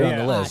Googled it. You're on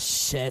the Ah,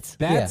 list. shit.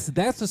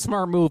 That's a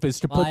smart move is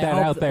to put I that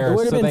hope out that- there It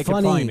would so have they been can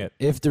find funny it.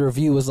 if the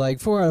review was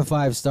like 4 out of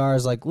 5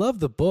 stars. Like, love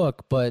the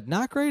book, but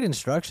not great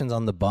instructions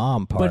on the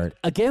bomb part.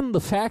 But again, the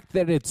fact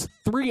that it's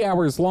 3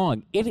 hours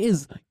long, it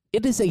is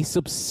a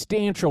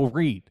substantial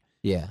read,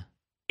 yeah.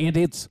 and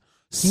it's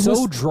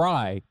was-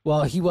 dry.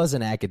 Well, he was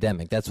an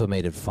academic. That's what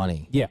made it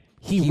funny. Yeah,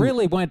 he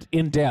really went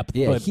in depth,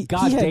 Yeah, but he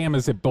goddamn,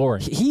 is it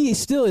boring. He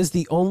still is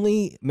the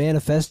only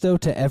manifesto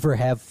to ever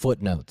have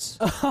footnotes.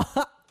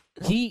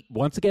 He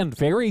once again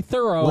very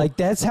thorough. Like,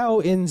 that's how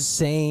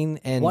insane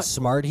and What-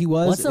 smart he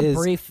was. What's a is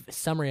brief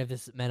summary of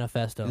this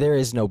manifesto? There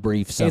is no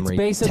brief summary. it's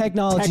basic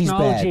Technology's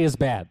technology bad. is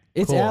bad.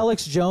 It's Cool.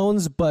 Alex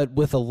Jones, but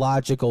with a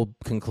logical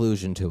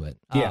conclusion to it.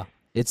 Yeah.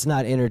 It's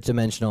not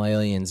interdimensional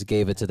aliens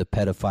gave it to the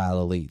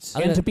pedophile elites.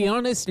 And to be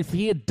honest, if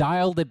he had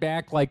dialed it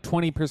back like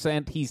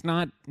 20%, he's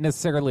not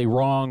necessarily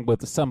wrong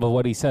with some of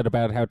what he said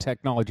about how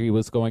technology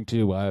was going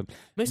to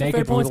Makes some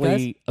fair points,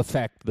 negatively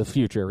affect the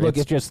future. Look, it's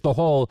if- just the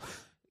whole.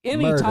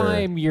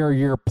 Anytime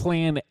your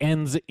plan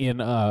ends in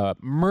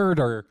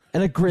murder,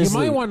 And a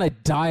grizzly. you might want to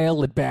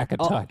dial it back a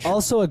touch.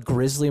 Also, a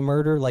grisly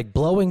murder, like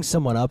blowing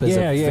someone up, is a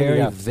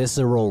very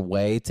visceral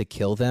way to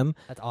kill them.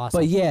 That's awesome.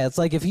 But yeah, it's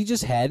like if he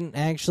just hadn't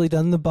actually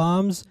done the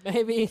bombs,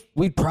 Maybe.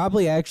 we'd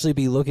probably actually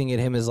be looking at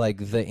him as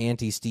like the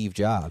anti-Steve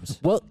Jobs.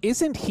 Well,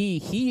 isn't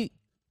he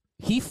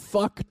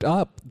fucked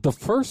up the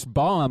first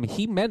bomb?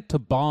 He meant to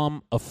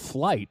bomb a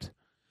flight,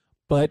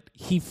 but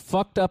he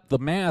fucked up the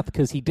math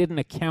because he didn't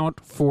account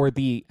for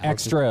the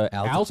extra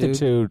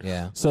altitude.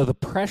 Yeah. So the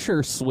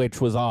pressure switch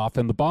was off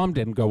and the bomb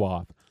didn't go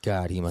off.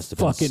 God, he must have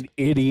been. Fucking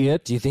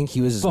idiot. Do you think he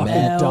was as Fucking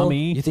mad?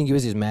 dummy. You think he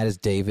was as mad as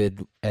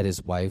David at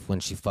his wife when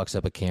she fucks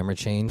up a camera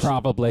change?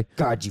 Probably.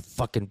 God, you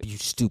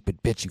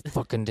stupid bitch! You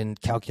fucking didn't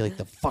calculate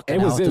the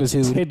fucking It was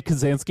altitude. Ted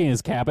Kaczynski in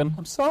his cabin.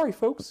 I'm sorry,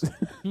 folks.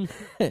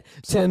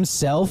 To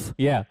himself.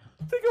 Yeah.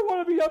 I think I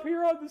want to be up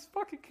here on this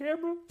fucking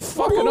camera.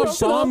 Fucking up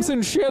bombs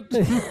and shit.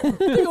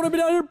 You want to be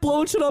down here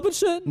blowing shit up and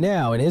shit?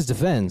 Now, in his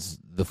defense,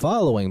 the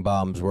following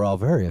bombs were all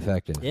very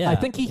effective. Yeah. I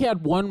think he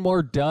had one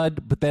more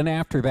dud, but then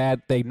after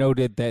that, they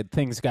noted that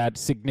things got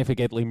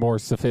significantly more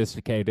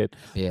sophisticated.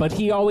 Yeah. But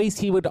he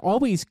would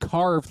always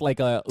carve like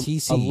a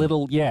TC.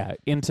 little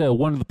into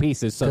one of the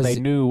pieces, so 'Cause they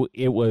knew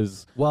it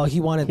was Well, he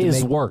wanted his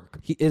to make work.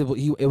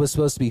 It was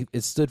supposed to be.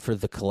 It stood for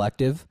the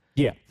collective.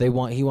 Yeah,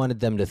 He wanted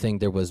them to think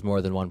there was more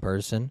than one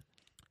person.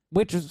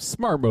 which is a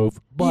smart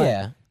move.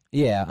 But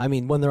Yeah. I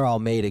mean, when they're all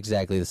made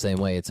exactly the same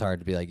way, it's hard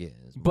to be like. Yeah,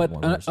 it's But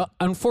one person.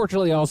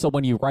 unfortunately, also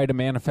when you write a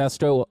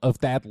manifesto of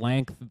that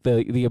length,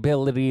 the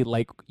ability,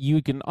 like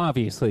you can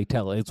obviously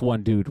tell it's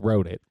one dude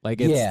wrote it.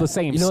 Like it's Yeah. the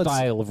same You know, it's-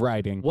 style of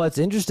writing. What's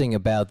interesting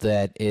about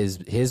that is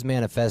his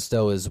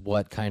manifesto is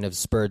what kind of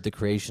spurred the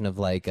creation of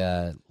like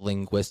a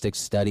linguistic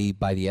study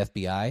by the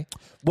FBI.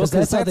 Well,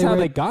 because that's how were-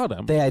 they got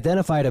him. They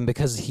identified him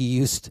because he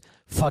used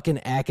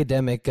fucking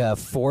academic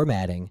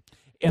formatting.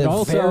 And the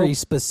also- very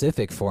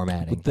specific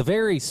formatting. The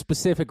very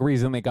specific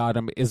reason they got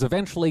him is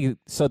eventually,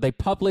 so they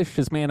published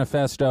his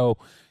manifesto.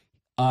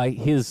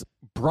 His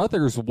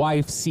brother's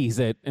wife sees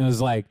it and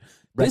is like,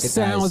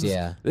 Recognized,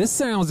 yeah. this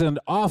sounds an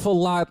awful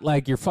lot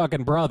like your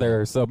fucking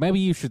brother, so maybe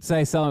you should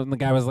say something. The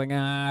guy was like,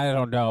 I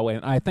don't know.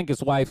 And I think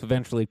his wife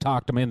eventually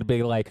talked him into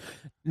being like,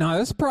 no,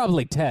 this is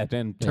probably Ted.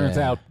 And turns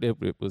Yeah. out it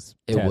was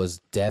It Ted. was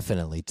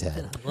definitely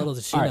Ted. Little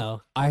did she All right,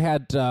 know. I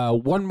had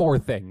one more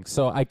thing.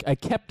 So I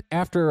kept,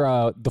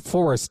 after the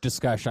forest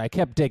discussion, I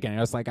kept digging. I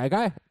was like, I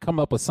got to come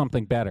up with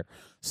something better.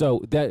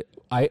 So that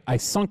I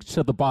sunk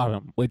to the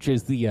bottom, which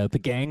is the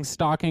gang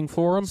stalking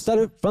forum.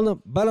 Started from the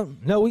bottom.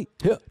 No,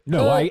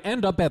 No, I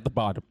end up at the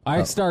bottom.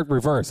 I start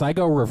reverse. I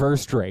go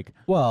reverse Drake.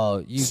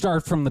 Well, you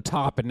Start from the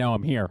top, and now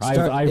I'm here.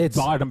 Start- I've it's-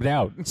 bottomed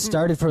out.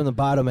 started from the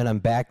bottom and I'm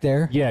back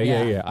there.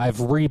 Yeah.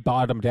 I've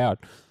re-bottomed out.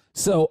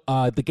 So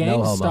the gang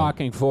No homo.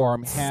 stalking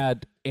forum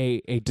had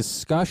a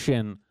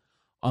discussion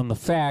on the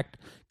fact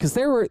because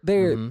there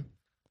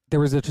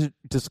was a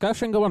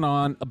discussion going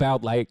on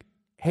about like,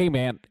 hey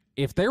man,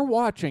 if they're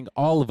watching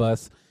all of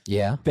us,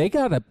 Yeah. they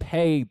gotta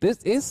pay. This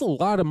is a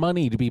lot of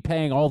money to be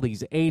paying all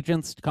these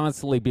agents to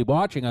constantly be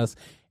watching us.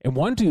 And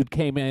one dude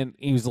came in,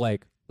 he was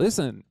like,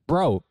 "Listen,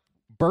 bro,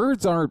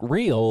 birds aren't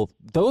real.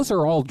 Those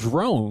are all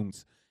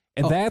drones."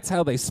 And that's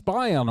how they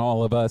spy on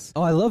all of us.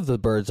 Oh, I love the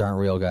birds aren't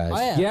real guys. Oh,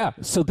 yeah. Yeah.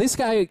 So this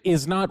guy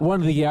is not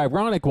one of the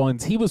ironic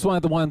ones. He was one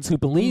of the ones who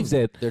believes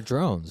it. They're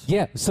drones.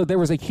 Yeah. So there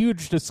was a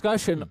huge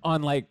discussion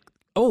on like,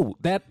 oh,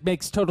 that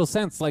makes total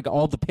sense. Like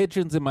all the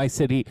pigeons in my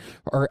city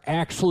are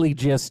actually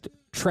just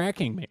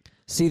tracking me.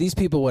 See, these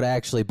people would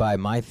actually buy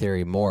my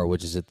theory more,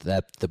 which is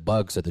that the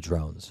bugs are the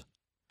drones.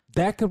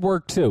 That could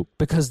work too.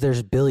 Because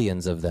there's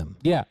billions of them.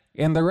 Yeah.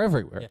 And they're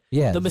everywhere.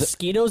 Yeah. The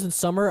mosquitoes in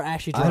summer are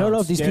actually drones. I don't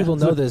know if these Yeah. people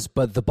know this,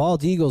 but the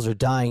bald eagles are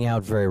dying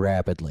out very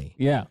rapidly.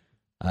 Yeah.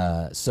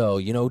 So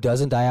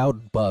doesn't die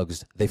out.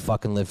 Bugs, they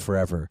fucking live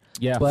forever.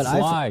 Yeah, but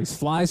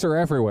flies are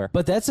everywhere.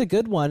 But that's a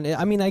good one.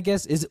 I mean, I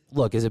guess is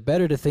it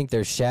better to think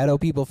there's shadow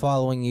people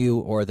following you,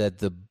 or that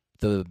the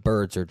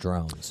birds are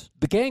drones?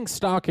 The gang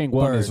stalking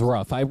one is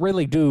rough. I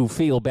really do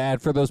feel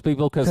bad for those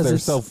people because they're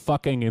so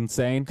fucking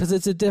insane. Because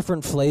it's a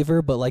different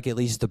flavor, but like at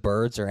least the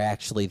birds are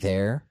actually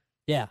there.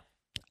 Yeah,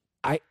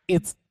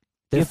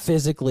 They're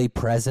physically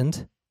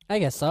present. I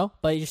guess so.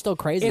 But you're still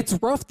crazy. It's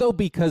rough though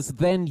because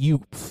then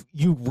you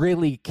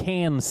really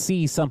can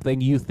see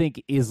something you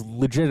think is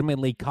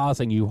legitimately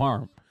causing you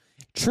harm.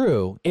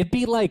 True. It'd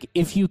be like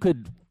if you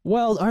could.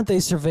 Well, aren't they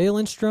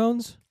surveillance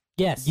drones?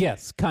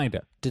 Yes, kind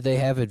of. Do they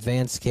have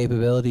advanced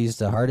capabilities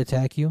to heart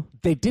attack you?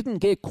 They didn't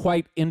get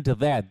quite into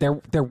that.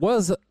 There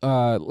was.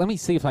 Let me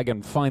see if I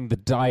can find the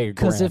diagram.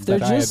 Because if they're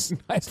that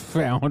I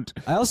found.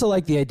 I also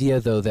like the idea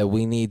though that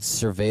we need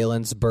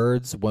surveillance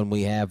birds when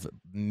we have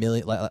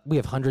we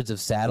have hundreds of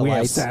satellites. We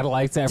have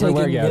satellites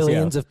everywhere. Taking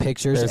millions of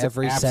pictures There's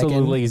every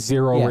absolutely second.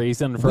 zero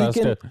reason for us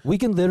to. We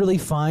can literally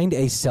find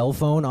a cell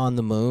phone on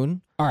the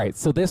moon. All right,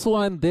 so this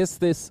one, this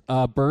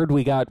bird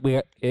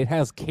it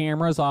has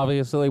cameras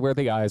obviously where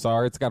the eyes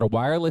are. It's got a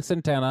wireless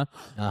antenna,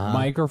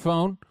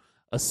 microphone,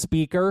 a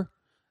speaker,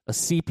 a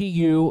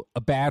CPU,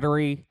 a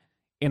battery,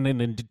 and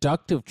an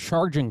inductive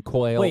charging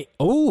coil. Wait.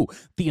 Oh,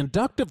 the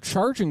inductive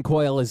charging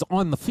coil is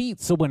on the feet,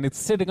 so when it's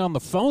sitting on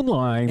the phone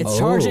line, It's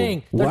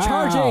charging. They're wow,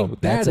 charging.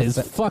 That That's a is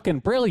fucking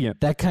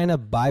brilliant. That kind of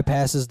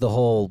bypasses the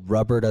whole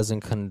rubber doesn't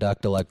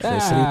conduct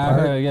electricity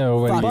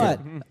part.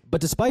 But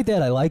despite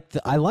that, I like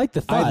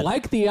the thought. I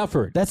like the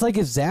effort. That's like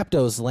if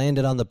Zapdos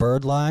landed on the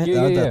bird line,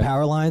 Yeah, the yeah.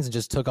 power lines, and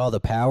just took all the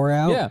power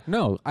out. Yeah,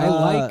 no,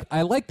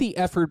 I like the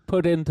effort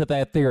put into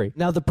that theory.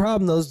 Now, the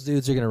problem those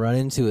dudes are going to run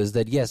into is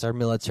that, yes, our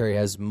military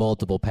has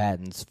multiple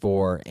patents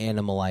for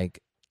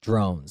animal-like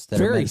drones that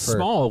are Very meant for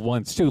small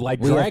ones, too, like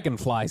We have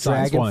dragonfly-sized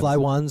dragonfly ones.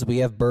 ones. We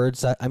have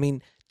birds. I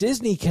mean,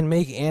 Disney can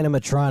make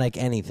animatronic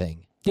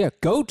anything. Yeah,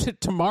 go to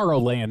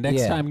Tomorrowland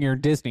next Yeah. time you're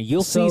in Disney.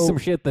 You'll see So- some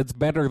shit that's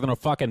better than a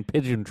fucking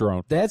pigeon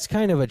drone. That's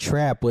kind of a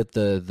trap with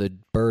the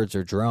birds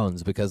or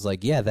drones because,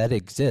 like, yeah, that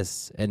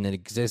exists, and it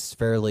exists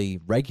fairly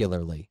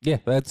regularly. Yeah,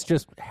 that's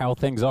just how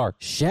things are.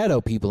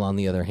 Shadow people, on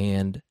the other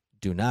hand,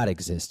 do not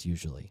exist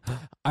usually.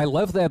 I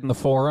love that in the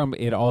forum.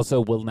 It also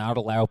will not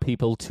allow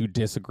people to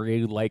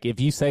disagree. Like, if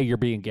you say you're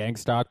being gang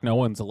stalked, no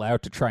one's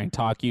allowed to try and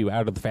talk you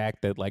out of the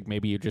fact that, like,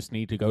 maybe you just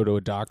need to go to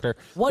a doctor.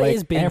 What Like,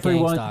 is being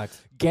everyone,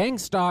 gang-stalked?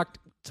 Gang-stalked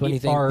So when you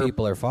think are...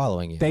 people are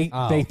following you, They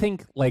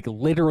think, like,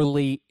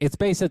 literally, it's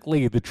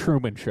basically the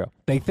Truman Show.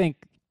 They think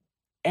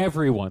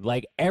everyone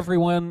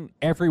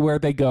everywhere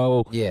they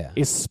go Yeah.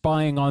 is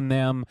spying on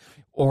them,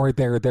 or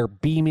they're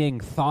beaming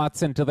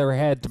thoughts into their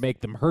head to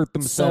make them hurt So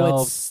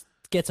themselves. it's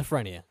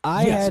schizophrenia.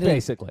 I Yes, had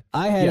basically.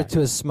 I had Yeah. it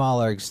to a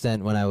smaller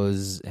extent when I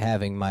was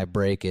having my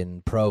break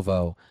in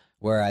Provo,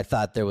 where I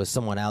thought there was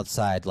someone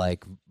outside,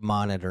 like,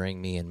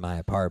 monitoring me in my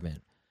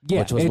apartment. Yeah,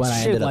 which was it's when I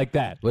shit ended up, like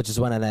that. Which is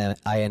when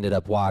I ended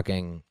up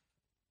walking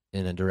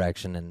in a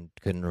direction and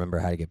couldn't remember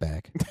how to get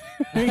back.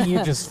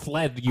 You just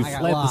fled. You I got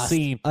fled the lost.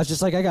 scene. I was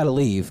just like, I gotta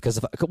leave because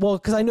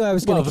I knew I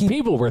was Well, gonna the keep.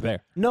 people were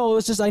there. No, it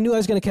was just I knew I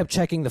was gonna keep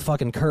checking the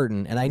fucking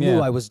curtain, and I knew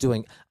Yeah. I was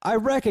doing. I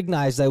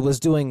recognized I was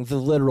doing the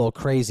literal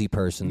crazy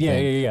person Yeah,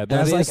 thing. yeah, yeah. And I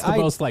That was is like,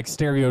 the most like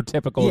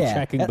stereotypical Yeah.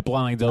 checking the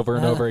blinds over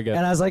and over again.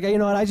 And I was like, you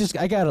know what?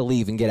 I gotta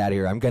leave and get out of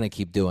here. I'm gonna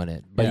keep doing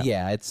it. But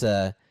yeah,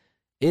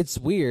 it's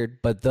weird.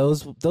 But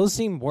those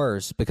seem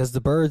worse because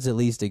the birds at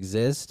least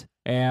exist.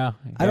 Yeah,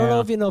 I don't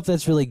know yeah. if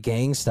that's really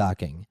gang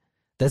stalking.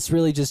 That's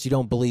really just you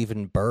don't believe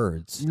in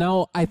birds.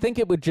 No, I think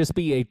it would just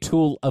be a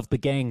tool of the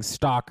gang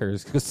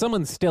stalkers because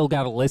someone's still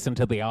got to listen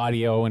to the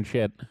audio and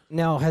shit.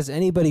 Now, has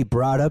anybody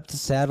brought up the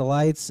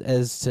satellites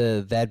as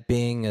to that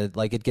being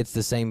like it gets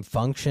the same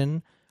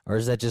function, or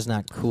is that just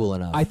not cool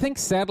enough? I think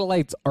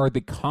satellites are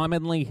the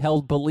commonly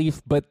held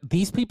belief, but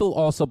these people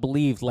also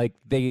believe like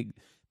there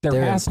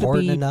They're has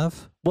important to be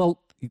enough. Well,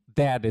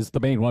 that is the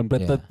main one, but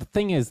Yeah. the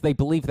thing is they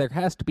believe there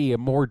has to be a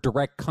more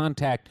direct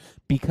contact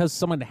because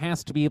someone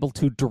has to be able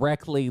to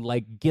directly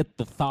like get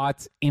the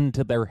thoughts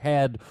into their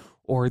head,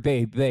 or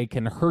they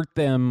can hurt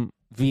them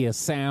via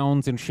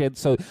sounds and shit.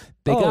 So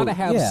they got to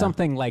have yeah.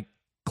 something like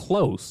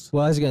close.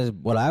 Well,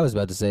 what I was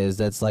about to say is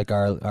that's like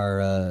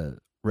our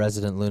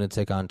resident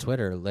lunatic on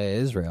Twitter, Leia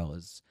Israel,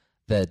 is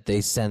that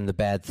they send the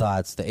bad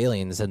thoughts, the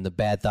aliens send the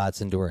bad thoughts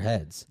into her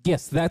heads.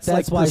 Yes, that's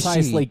That's like why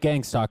precisely she-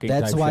 gang stalking.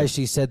 That's type why shit.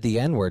 she said the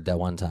N-word that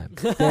one time.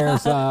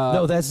 There's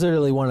No, that's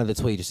literally one of the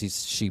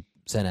tweets she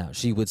sent out.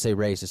 She would say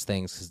racist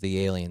things because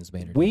the aliens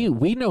made her. do it.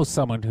 we know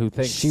someone who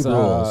thinks She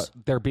rules.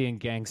 they're being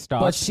gang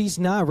stalked. But she's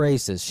not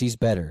racist. She's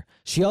better.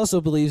 She also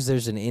believes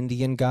there's an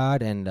Indian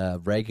god and a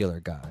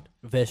regular god.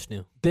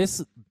 Vishnu.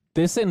 this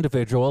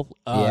individual,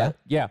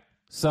 yeah.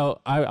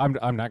 So I'm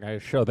not going to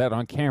show that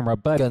on camera,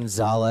 but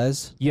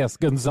Gonzalez. yes,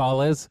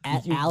 Gonzalez.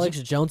 At Alex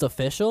Jones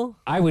official?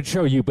 I would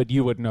show you, but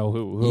you would know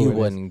who You it is.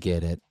 wouldn't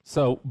get it.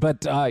 So,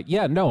 but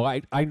yeah, no,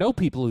 I know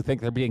people who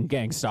think they're being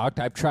gang stalked.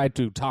 I've tried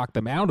to talk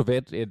them out of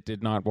it. It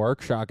did not work,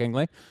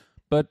 shockingly.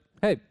 But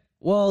hey,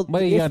 Well,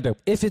 What are you gonna do?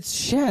 if it's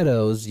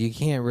shadows, you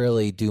can't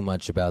really do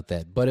much about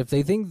that. But if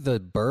they think the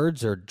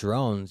birds are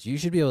drones, you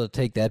should be able to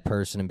take that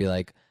person and be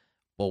like,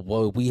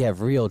 well, we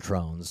have real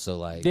drones, so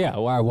like, Yeah,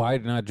 why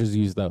not just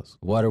use those?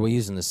 what are we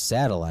using the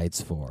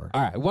satellites for?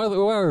 All right, what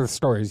are the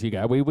stories you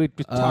got? We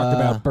just talked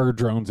about bird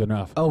drones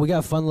enough. Oh, we got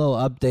a fun little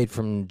update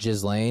from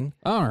Ghislaine.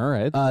 All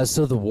right.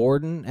 So the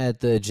warden at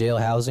the jail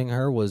housing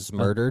her was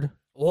murdered.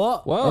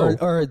 What?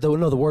 Whoa.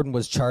 The warden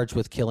was charged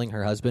with killing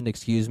her husband.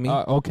 Excuse me.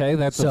 Okay,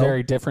 that's a So-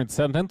 very different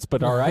sentence,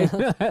 but all right.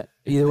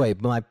 Either way,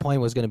 my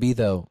point was going to be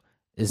though,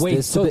 is Wait,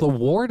 this so the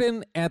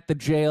warden at the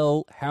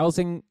jail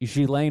housing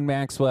Ghislaine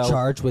Maxwell,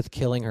 charged with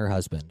killing her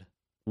husband?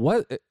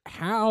 what?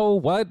 How?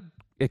 What?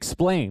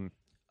 Explain.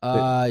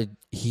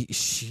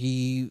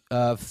 She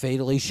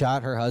fatally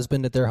shot her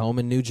husband at their home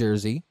in New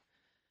Jersey.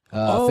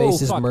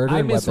 Faces fuck. murder I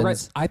and misread.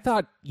 weapons. I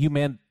thought you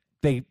meant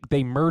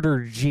they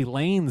murdered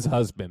Ghislaine's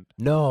husband.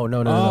 No.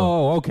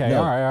 Oh, okay. No.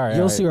 All right.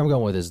 You'll see where I'm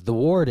going with this. The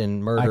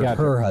warden murdered got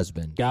her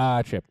husband,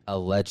 Gotcha.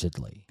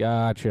 allegedly.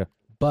 Gotcha.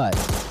 But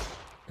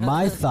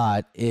my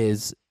thought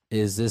is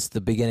this the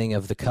beginning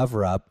of the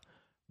cover up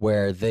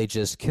where they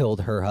just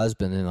killed her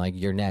husband and like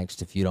you're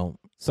next if you don't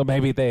So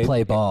maybe they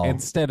play ball?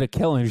 instead of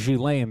killing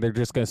Ghislaine, they're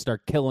just going to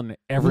start killing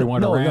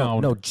everyone no,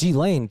 around. No,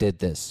 Ghislaine did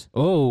this.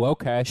 Oh,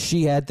 okay.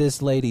 She had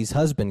this lady's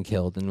husband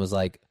killed and was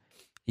like,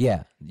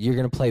 yeah, you're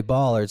going to play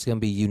ball or it's going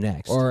to be you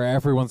next. Or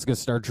everyone's going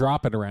to start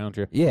dropping around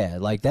you. Yeah,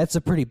 like that's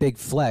a pretty big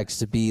flex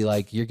to be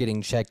like you're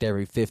getting checked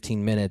every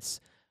 15 minutes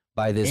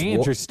by this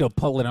And you're still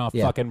pulling off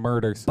Yeah. fucking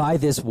murders. by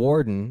this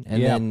warden,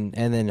 and Yeah.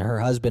 then her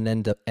husband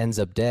ends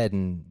up dead,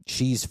 and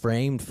she's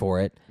framed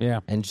for it. Yeah.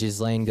 And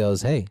Ghislaine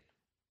goes, "Hey,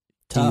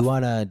 do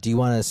Tough. you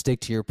wanna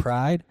stick to your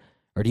pride,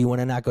 or do you want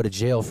to not go to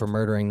jail for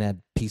murdering that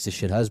piece of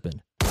shit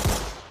husband?"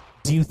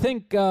 Do you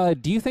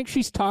think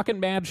she's talking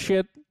mad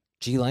shit?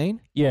 Ghislaine?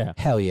 Yeah.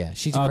 Hell yeah,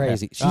 she's Okay.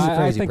 crazy. She's a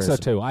crazy I think person.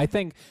 so too. I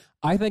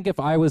think if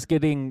I was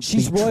getting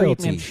She's the royalty.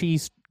 treatment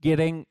she's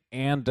getting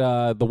and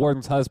the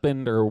warden's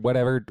husband or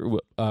whatever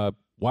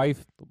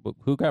wife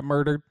who got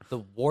murdered, The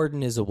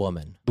warden is a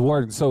woman. the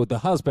warden, so the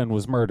husband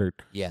was murdered.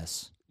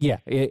 Yes, Yeah,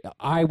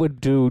 I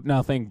would do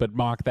nothing but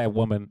mock that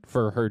woman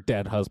for her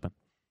dead husband.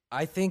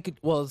 I think.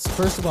 Well,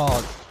 first of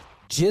all,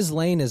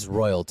 Ghislaine is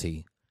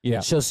royalty.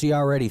 Yeah. So she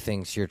already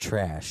thinks you're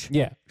trash.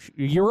 Yeah,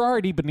 you're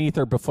already beneath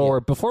her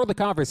before the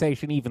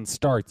conversation even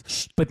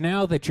starts. But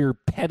now that your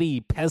petty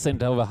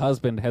peasant of a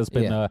husband has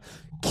been Yeah.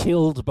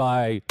 killed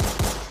by,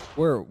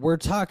 We're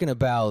talking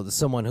about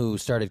someone who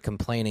started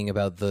complaining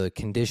about the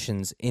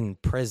conditions in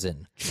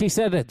prison, she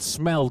said it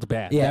smelled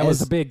bad. Yeah, that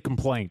was as- a big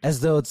complaint. as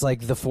though it's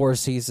like the Four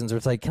Seasons, where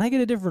it's like, can I get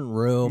a different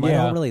room? I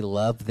Yeah. don't really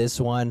love this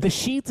one. The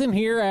sheets in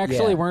here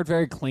actually Yeah. weren't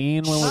very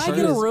clean when we Can I first.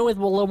 get a room with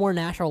a little more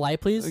natural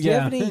light, please? Do you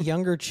have Yeah. any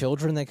younger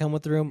children that come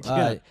with the room?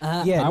 Yeah.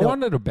 Yeah, I no,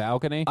 wanted a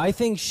balcony. I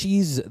think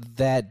she's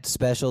that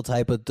special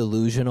type of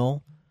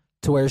delusional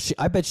to where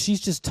I bet she's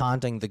just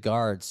taunting the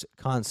guards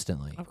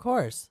constantly. Of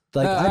course.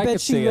 Like I I bet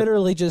could she see it.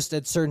 literally just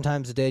at certain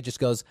times of day just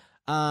goes,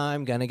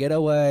 "I'm gonna get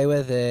away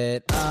with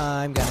it.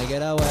 I'm gonna get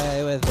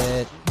away with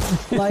it."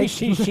 Like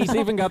she's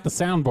even got the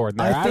soundboard in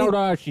there. I, I don't think-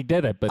 know how she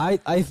did it,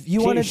 but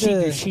you wanted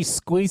to. she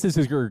squeezes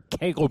your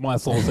kegel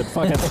muscles and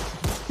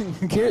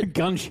fucking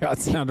gunshot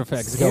sound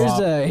effects go off.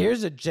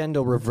 Here's a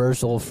gender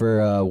reversal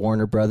for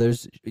Warner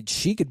Brothers.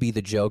 She could be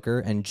the Joker,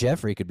 and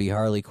Jeffrey could be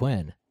Harley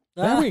Quinn.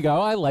 There we go.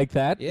 I like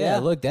that. Yeah,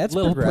 look, that's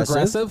Little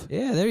progressive.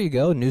 Yeah, there you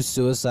go. New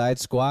Suicide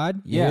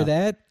Squad. You Yeah. hear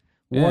that?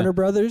 Yeah. Warner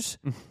Brothers.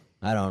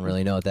 I don't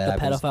really know what that The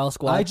happens. pedophile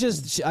squad.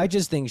 I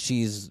just think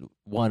she's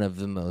one of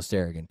the most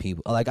arrogant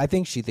people. Like I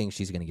think she thinks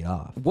she's gonna get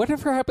off.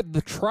 Whatever happened?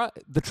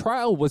 The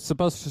trial was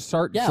supposed to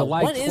start yeah,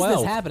 July when 12th. is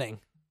this happening?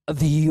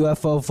 The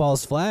UFO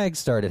false flag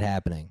started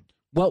happening.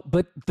 Well,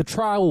 but the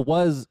trial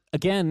was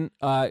again.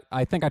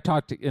 I think I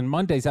talked in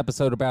Monday's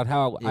episode about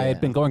how I had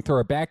Yeah. been going through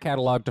our back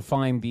catalog to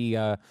find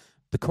the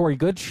Corey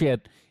Good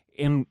shit.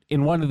 In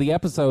one of the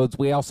episodes,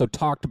 we also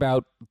talked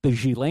about the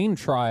Ghislaine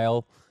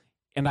trial,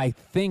 and I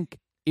think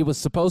it was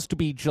supposed to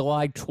be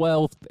July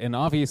 12th, and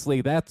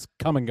obviously that's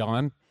come and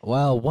gone.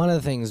 Well, one of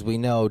the things we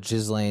know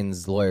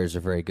Ghislaine's lawyers are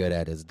very good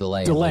at is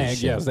delaying. Delaying, this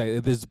shit. yes,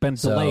 there's been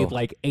So- delayed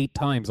like 8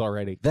 times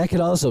already. That could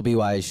also be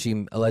why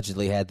she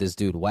allegedly had this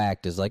dude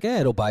whacked. Is like,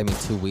 it'll buy me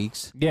 2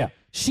 weeks. Yeah,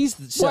 She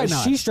Why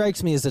not?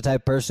 strikes me as the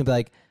type of person to be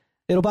like,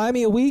 it'll buy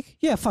me a week?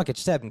 Yeah, fuck it,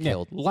 just have him yeah.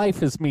 killed.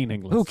 Life is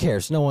meaningless. Who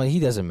cares? No one. He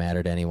doesn't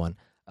matter to anyone.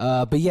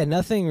 But yeah,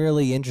 nothing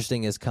really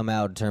interesting has come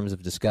out in terms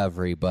of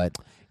discovery. But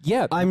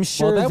Yeah, I'm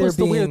sure Well, that they're was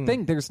the weird being-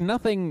 thing. There's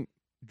nothing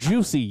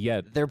juicy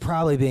yet. they're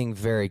probably being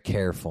very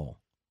careful.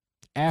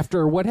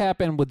 After what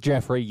happened with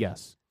Jeffrey,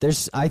 yes.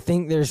 I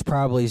think there's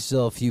probably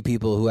still a few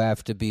people who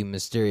have to be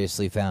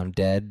mysteriously found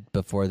dead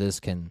before this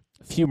can.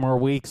 A few more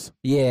weeks.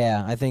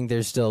 Yeah, I think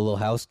there's still a little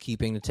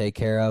housekeeping to take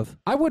care of.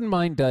 I wouldn't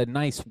mind a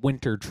nice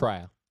winter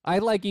trial. I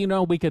like,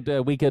 we could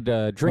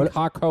drink What-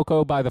 hot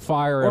cocoa by the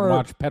fire Or- and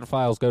watch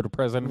pedophiles go to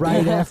prison.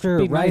 Right after,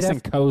 Be right nice after,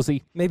 and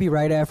cozy. maybe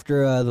right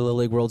after the Little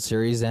League World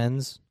Series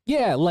ends.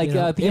 Yeah, like You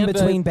know, at the in end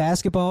between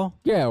basketball.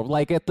 yeah,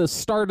 like at the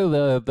start of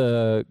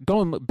the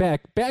going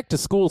back to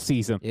school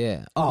season.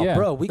 Yeah. Oh, Yeah.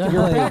 bro, we can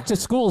Your play. back to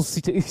school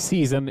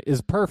season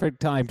is perfect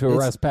time to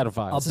arrest A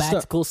pedophiles. back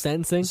to school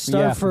sentencing.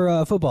 Start Yeah.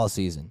 for football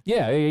season.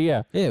 Yeah.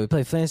 Yeah, we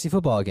play fantasy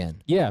football again.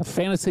 Yeah,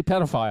 fantasy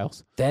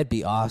pedophiles. That'd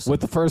be awesome.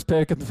 With the first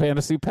pick in the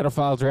fantasy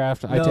pedophile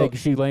draft, I No. take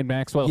Shelane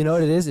Maxwell. You know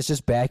what it is? It's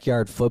just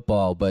backyard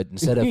football, but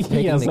instead of he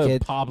picking has the a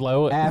kid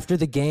Pablo. after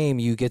the game,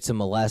 you get to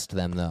molest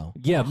them though.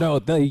 Yeah, no,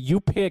 you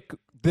pick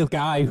the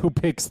guy who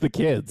picks the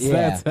kids.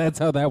 Yeah. That's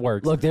how that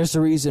works. Look, there's a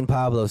reason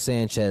Pablo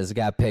Sanchez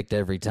got picked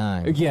every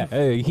time. Yeah,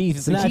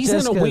 he's not in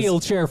just a 'cause-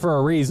 wheelchair for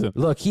a reason.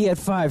 Look, he had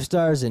 5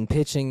 stars in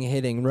pitching,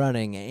 hitting,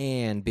 running,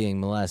 and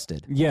being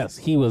molested. Yes,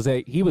 he was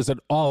an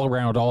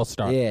all-around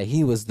all-star. Yeah,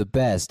 he was the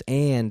best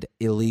and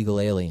illegal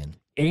alien.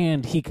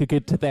 And he could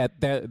get to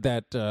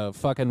that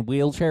fucking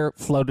wheelchair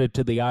floated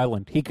to the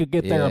island. He could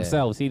get there Yeah,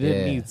 himself. He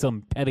didn't yeah. need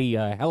some petty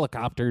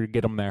helicopter to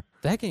get him there.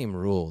 That game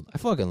ruled. I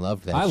fucking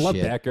loved that I love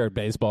shit. backyard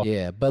baseball.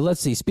 Yeah, but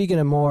let's see. Speaking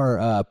of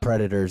more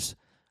predators,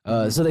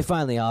 so they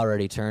finally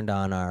already turned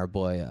on our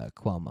boy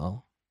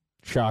Cuomo.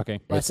 Shocking.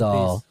 It's in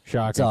all peace.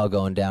 Shocking. it's all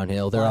going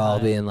downhill. They're all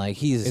being like,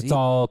 It's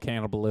all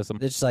cannibalism.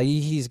 It's like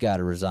he's got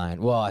to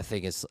resign. Well, I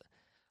think it's.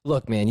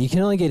 Look, man, you can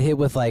only get hit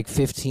with like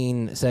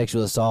 15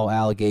 sexual assault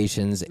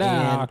allegations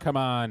Nah, come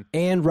on.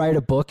 and write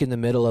a book in the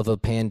middle of a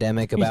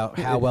pandemic about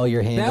how well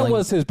you're handling. That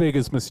was his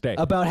biggest mistake.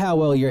 About how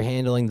well you're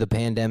handling the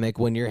pandemic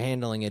when you're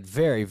handling it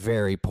very,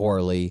 very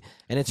poorly.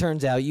 And it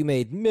turns out you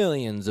made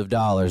millions of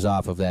dollars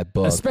off of that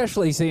book.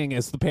 Especially seeing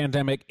as the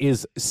pandemic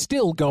is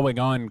still going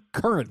on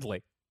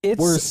currently. It's-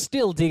 We're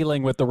still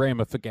dealing with the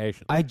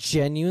ramifications. I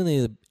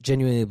genuinely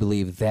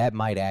believe that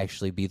might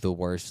actually be the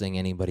worst thing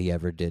anybody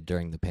ever did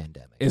during the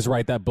pandemic. Is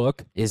write that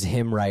book. Is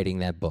him writing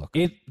that book.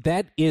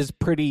 That is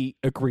pretty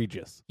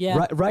egregious.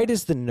 Yeah. Right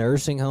as the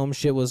nursing home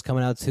shit was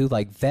coming out too,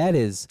 like that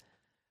is,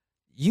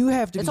 you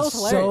have to It's be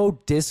also so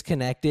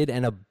disconnected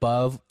and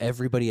above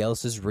everybody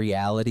else's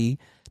reality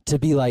to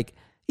be like,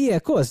 yeah,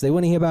 of course they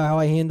want to hear about how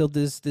I handled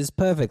this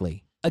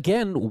perfectly.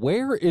 Again,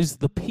 where is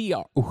the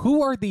PR?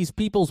 Who are these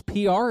people's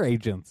PR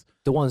agents?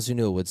 The ones who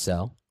knew it would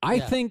sell. I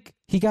Yeah. think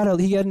He got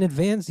an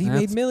advance. He made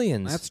That's-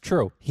 millions. that's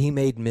true. He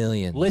made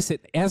millions. Listen,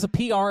 as a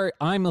PR,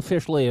 I'm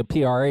officially a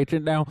PR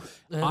agent now.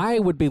 I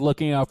would be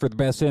looking out for the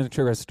best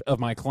interest of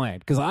my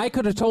client because I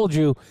could have told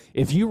you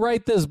if you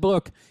write this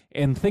book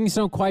and things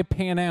don't quite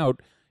pan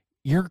out,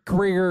 your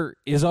career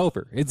is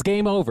over. It's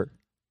game over.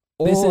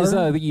 This is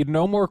you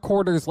no more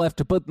quarters left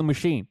to put in the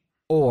machine.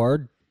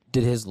 Or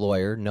did his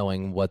lawyer,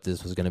 knowing what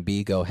this was going to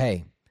be, go,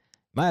 hey,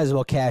 might as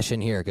well cash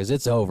in here because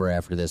it's over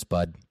after this,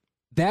 bud.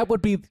 That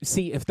would be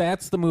if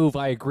that's the move.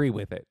 I agree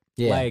with it.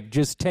 Yeah. Like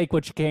just take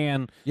what you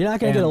can. You're not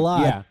going to get a And,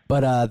 lot, yeah.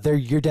 but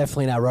you're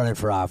definitely not running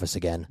for office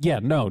again. Yeah,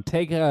 no,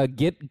 take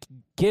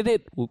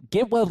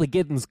get while the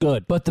getting's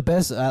good. But the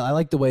best, I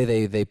like the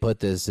way they put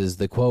this, is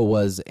the quote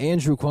was,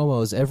 Andrew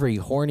Cuomo's every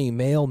horny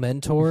male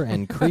mentor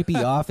and creepy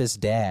office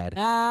dad,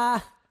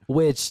 Ah.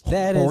 which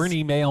that is...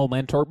 Horny male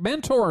mentor.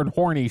 Mentor and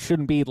horny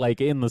shouldn't be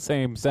like in the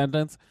same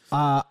sentence.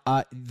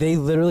 They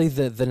literally,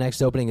 the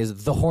next opening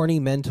is, the horny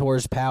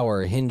mentor's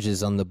power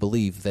hinges on the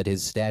belief that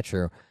his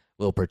stature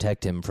will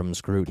protect him from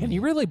scrutiny. Can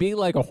you really be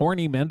like a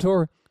horny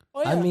mentor?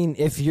 Oh, I yeah. mean,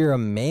 if you're a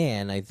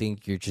man, I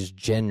think you're just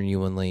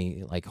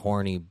genuinely like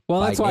horny.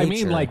 Well, by that's what I mean.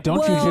 nature. Like, don't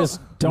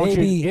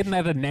maybe- you? Isn't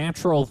that a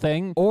natural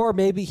thing? Or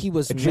maybe he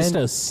was It's just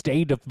a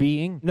state of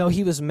being. no,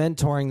 he was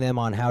mentoring them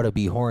on how to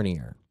be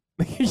hornier.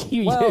 Well, He's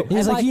And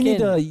like, my you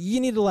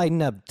kid- need to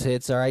lighten up,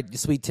 tits. All right,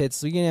 sweet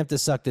tits. You're gonna have to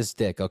suck this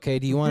dick. Okay?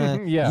 Do you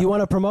want to? Yeah. You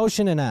want a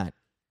promotion or not?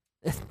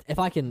 if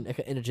I can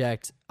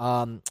interject, You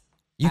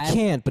I-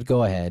 can't, but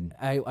go ahead.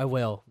 I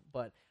will.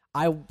 But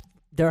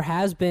there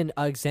has been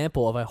an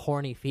example of a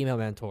horny female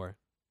mentor.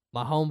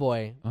 My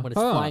homeboy, when his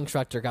Uh-huh. flying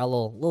instructor got a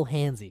little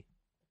handsy.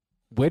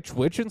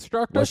 Which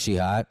instructor? Was she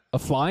hot? A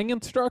flying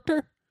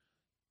instructor?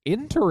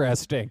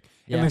 Interesting.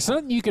 Yeah. And there's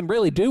something you can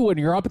really do when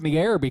you're up in the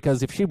air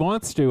because if she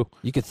wants to,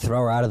 You could throw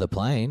her out of the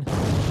plane.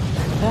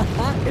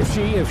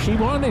 if she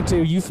wanted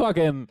to, you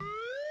fucking.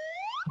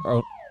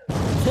 Oh,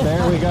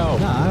 there we go.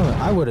 No,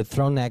 I would have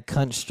thrown that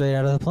cunt straight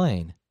out of the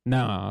plane.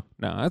 No,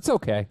 it's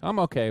okay. I'm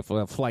okay if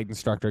a flight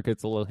instructor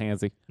gets a little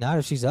handsy. Not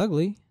if she's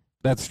ugly.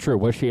 That's true.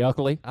 Was she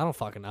ugly? I don't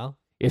fucking know.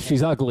 If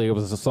she's ugly, it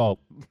was assault.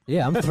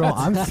 Yeah, I'm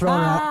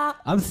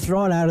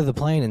thrown out of the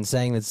plane and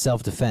saying it's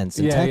self-defense.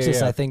 In Yeah, yeah,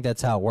 Texas, yeah. I think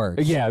that's how it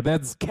works. Yeah,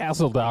 that's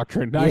castle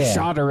doctrine. I Yeah.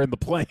 shot her in the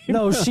plane.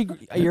 No,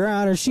 Your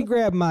Honor, she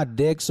grabbed my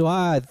dick, so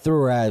I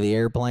threw her out of the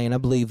airplane. I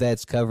believe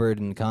that's covered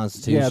in the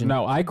Constitution. Yeah,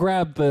 no, I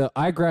grabbed the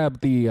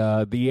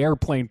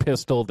airplane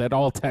pistol that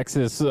all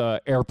Texas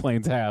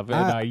airplanes have, and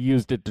I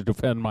used it to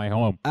defend my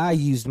home. I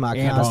used my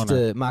And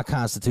honor. my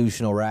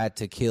constitutional right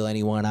to kill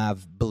anyone I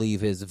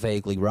believe has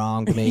vaguely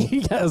wronged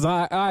me. Yes,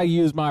 I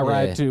use my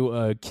right Yeah.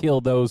 to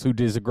kill those who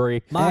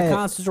disagree. My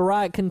constitutional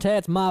right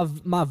contest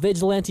my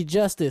vigilante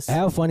justice.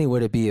 How funny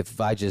would it be if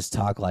I just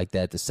talk like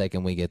that the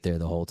second we get there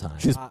the whole time?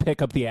 Just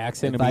pick up the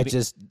accent. If I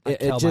just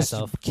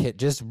myself.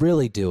 just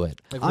really do it.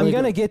 Like, I'm really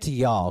gonna do it. get to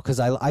y'all because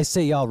I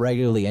say y'all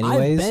regularly I've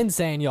anyways. been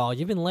saying y'all.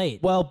 You've been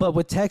late. Well, but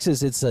with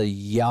Texas, it's a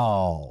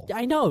y'all.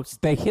 I know.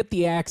 they hit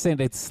the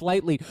accent. It's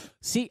slightly.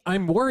 See,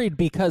 I'm worried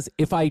because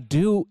if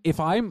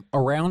I'm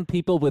around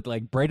people with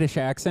like British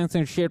accents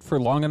and shit for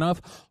long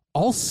enough,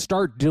 I'll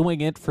start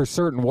doing it for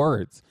certain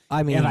words.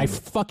 I mean- and I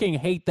fucking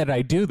hate that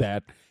I do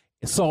that.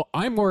 So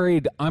I'm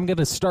worried I'm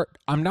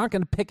not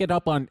going to pick it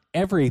up on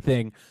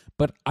everything,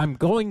 but I'm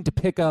going to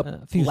pick up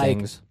A few like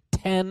things.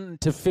 10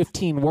 to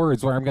 15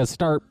 words where I'm going to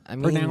start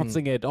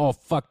pronouncing it all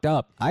fucked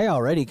up. I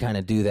already kind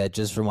of do that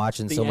just from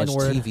watching so much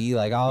N-word. TV.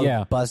 Like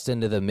I'll bust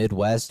into the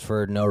Midwest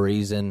for no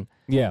reason.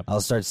 Yeah. I'll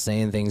start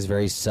saying things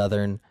very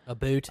Southern. A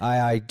boot.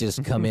 I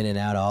just come in and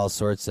out of all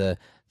sorts of.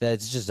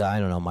 That's just I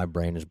don't know. My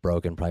brain is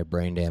broken. Probably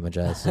brain damage.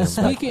 I assume.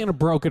 Speaking of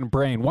broken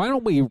brain, why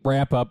don't we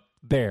wrap up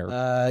there?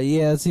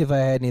 Yeah. Let's see if I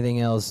had anything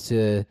else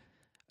to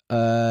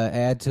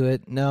add to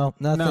it. No,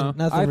 nothing. No,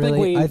 Nothing I think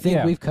really. I think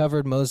yeah. we've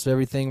covered most of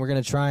everything. We're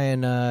gonna try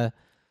and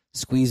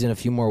squeeze in a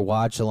few more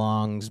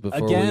watch-alongs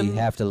before Again, we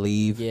have to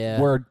leave.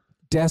 Yeah. We're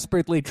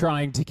desperately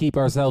trying to keep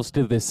ourselves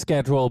to this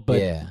schedule, but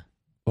yeah.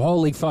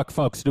 holy fuck,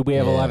 folks, do we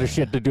have a lot of Yeah.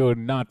 shit to do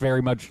and not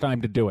very much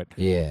time to do it.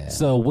 Yeah.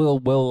 So we'll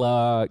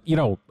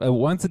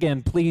once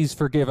again, please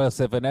forgive us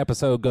if an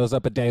episode goes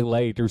up a day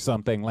late or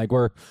something. Like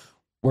we're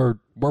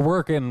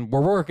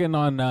working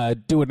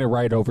on doing it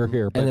right over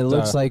here. But, And it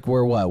looks like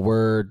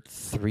we're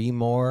 3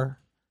 more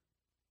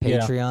Yeah.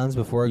 Patreons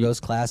before it goes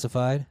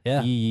classified.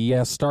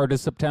 Yeah. start of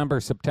September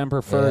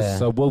 1st. Yeah.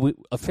 So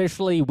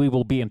we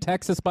will be in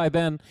Texas by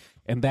then,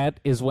 and that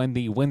is when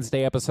the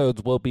Wednesday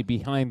episodes will be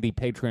behind the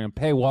Patreon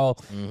paywall,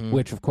 Mm-hmm.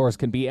 which of course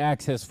can be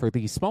accessed for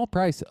the small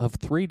price of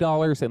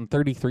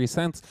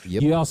 $3.33.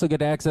 Yep. You also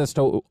get access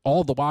to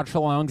all the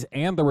watch-alongs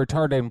and the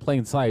Retarded in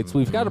Plain Sights.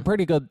 We've got a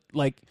pretty good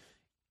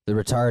The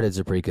retardeds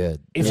are pretty good.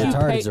 The If you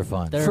retardeds pay- are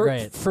fun. They're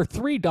for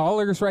great.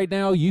 $3 right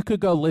now. You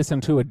could go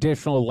listen to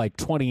additional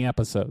 20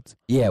 episodes.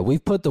 Yeah,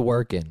 we've put the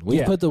work in.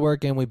 We've Yeah. put the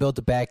work in. We built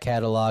the back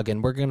catalog,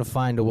 and we're going to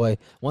find a way.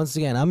 Once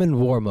again, I'm in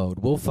war mode.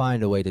 We'll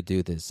find a way to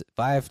do this. If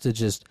I have to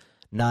just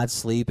not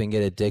sleep and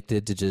get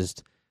addicted to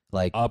just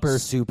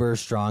Uppers? super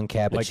strong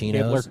cappuccinos.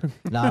 Hitler?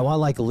 No, I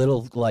want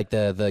little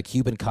the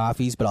Cuban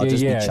coffees, but I'll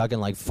just Yeah. be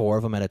chugging 4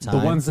 of them at a time.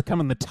 The ones that come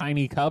in the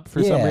tiny cup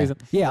for yeah. some reason.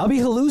 Yeah, I'll be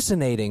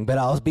hallucinating, but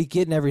I'll be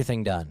getting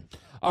everything done.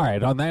 All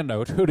right, on that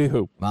note, hooty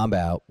hoo. I'm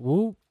out.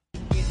 Woo.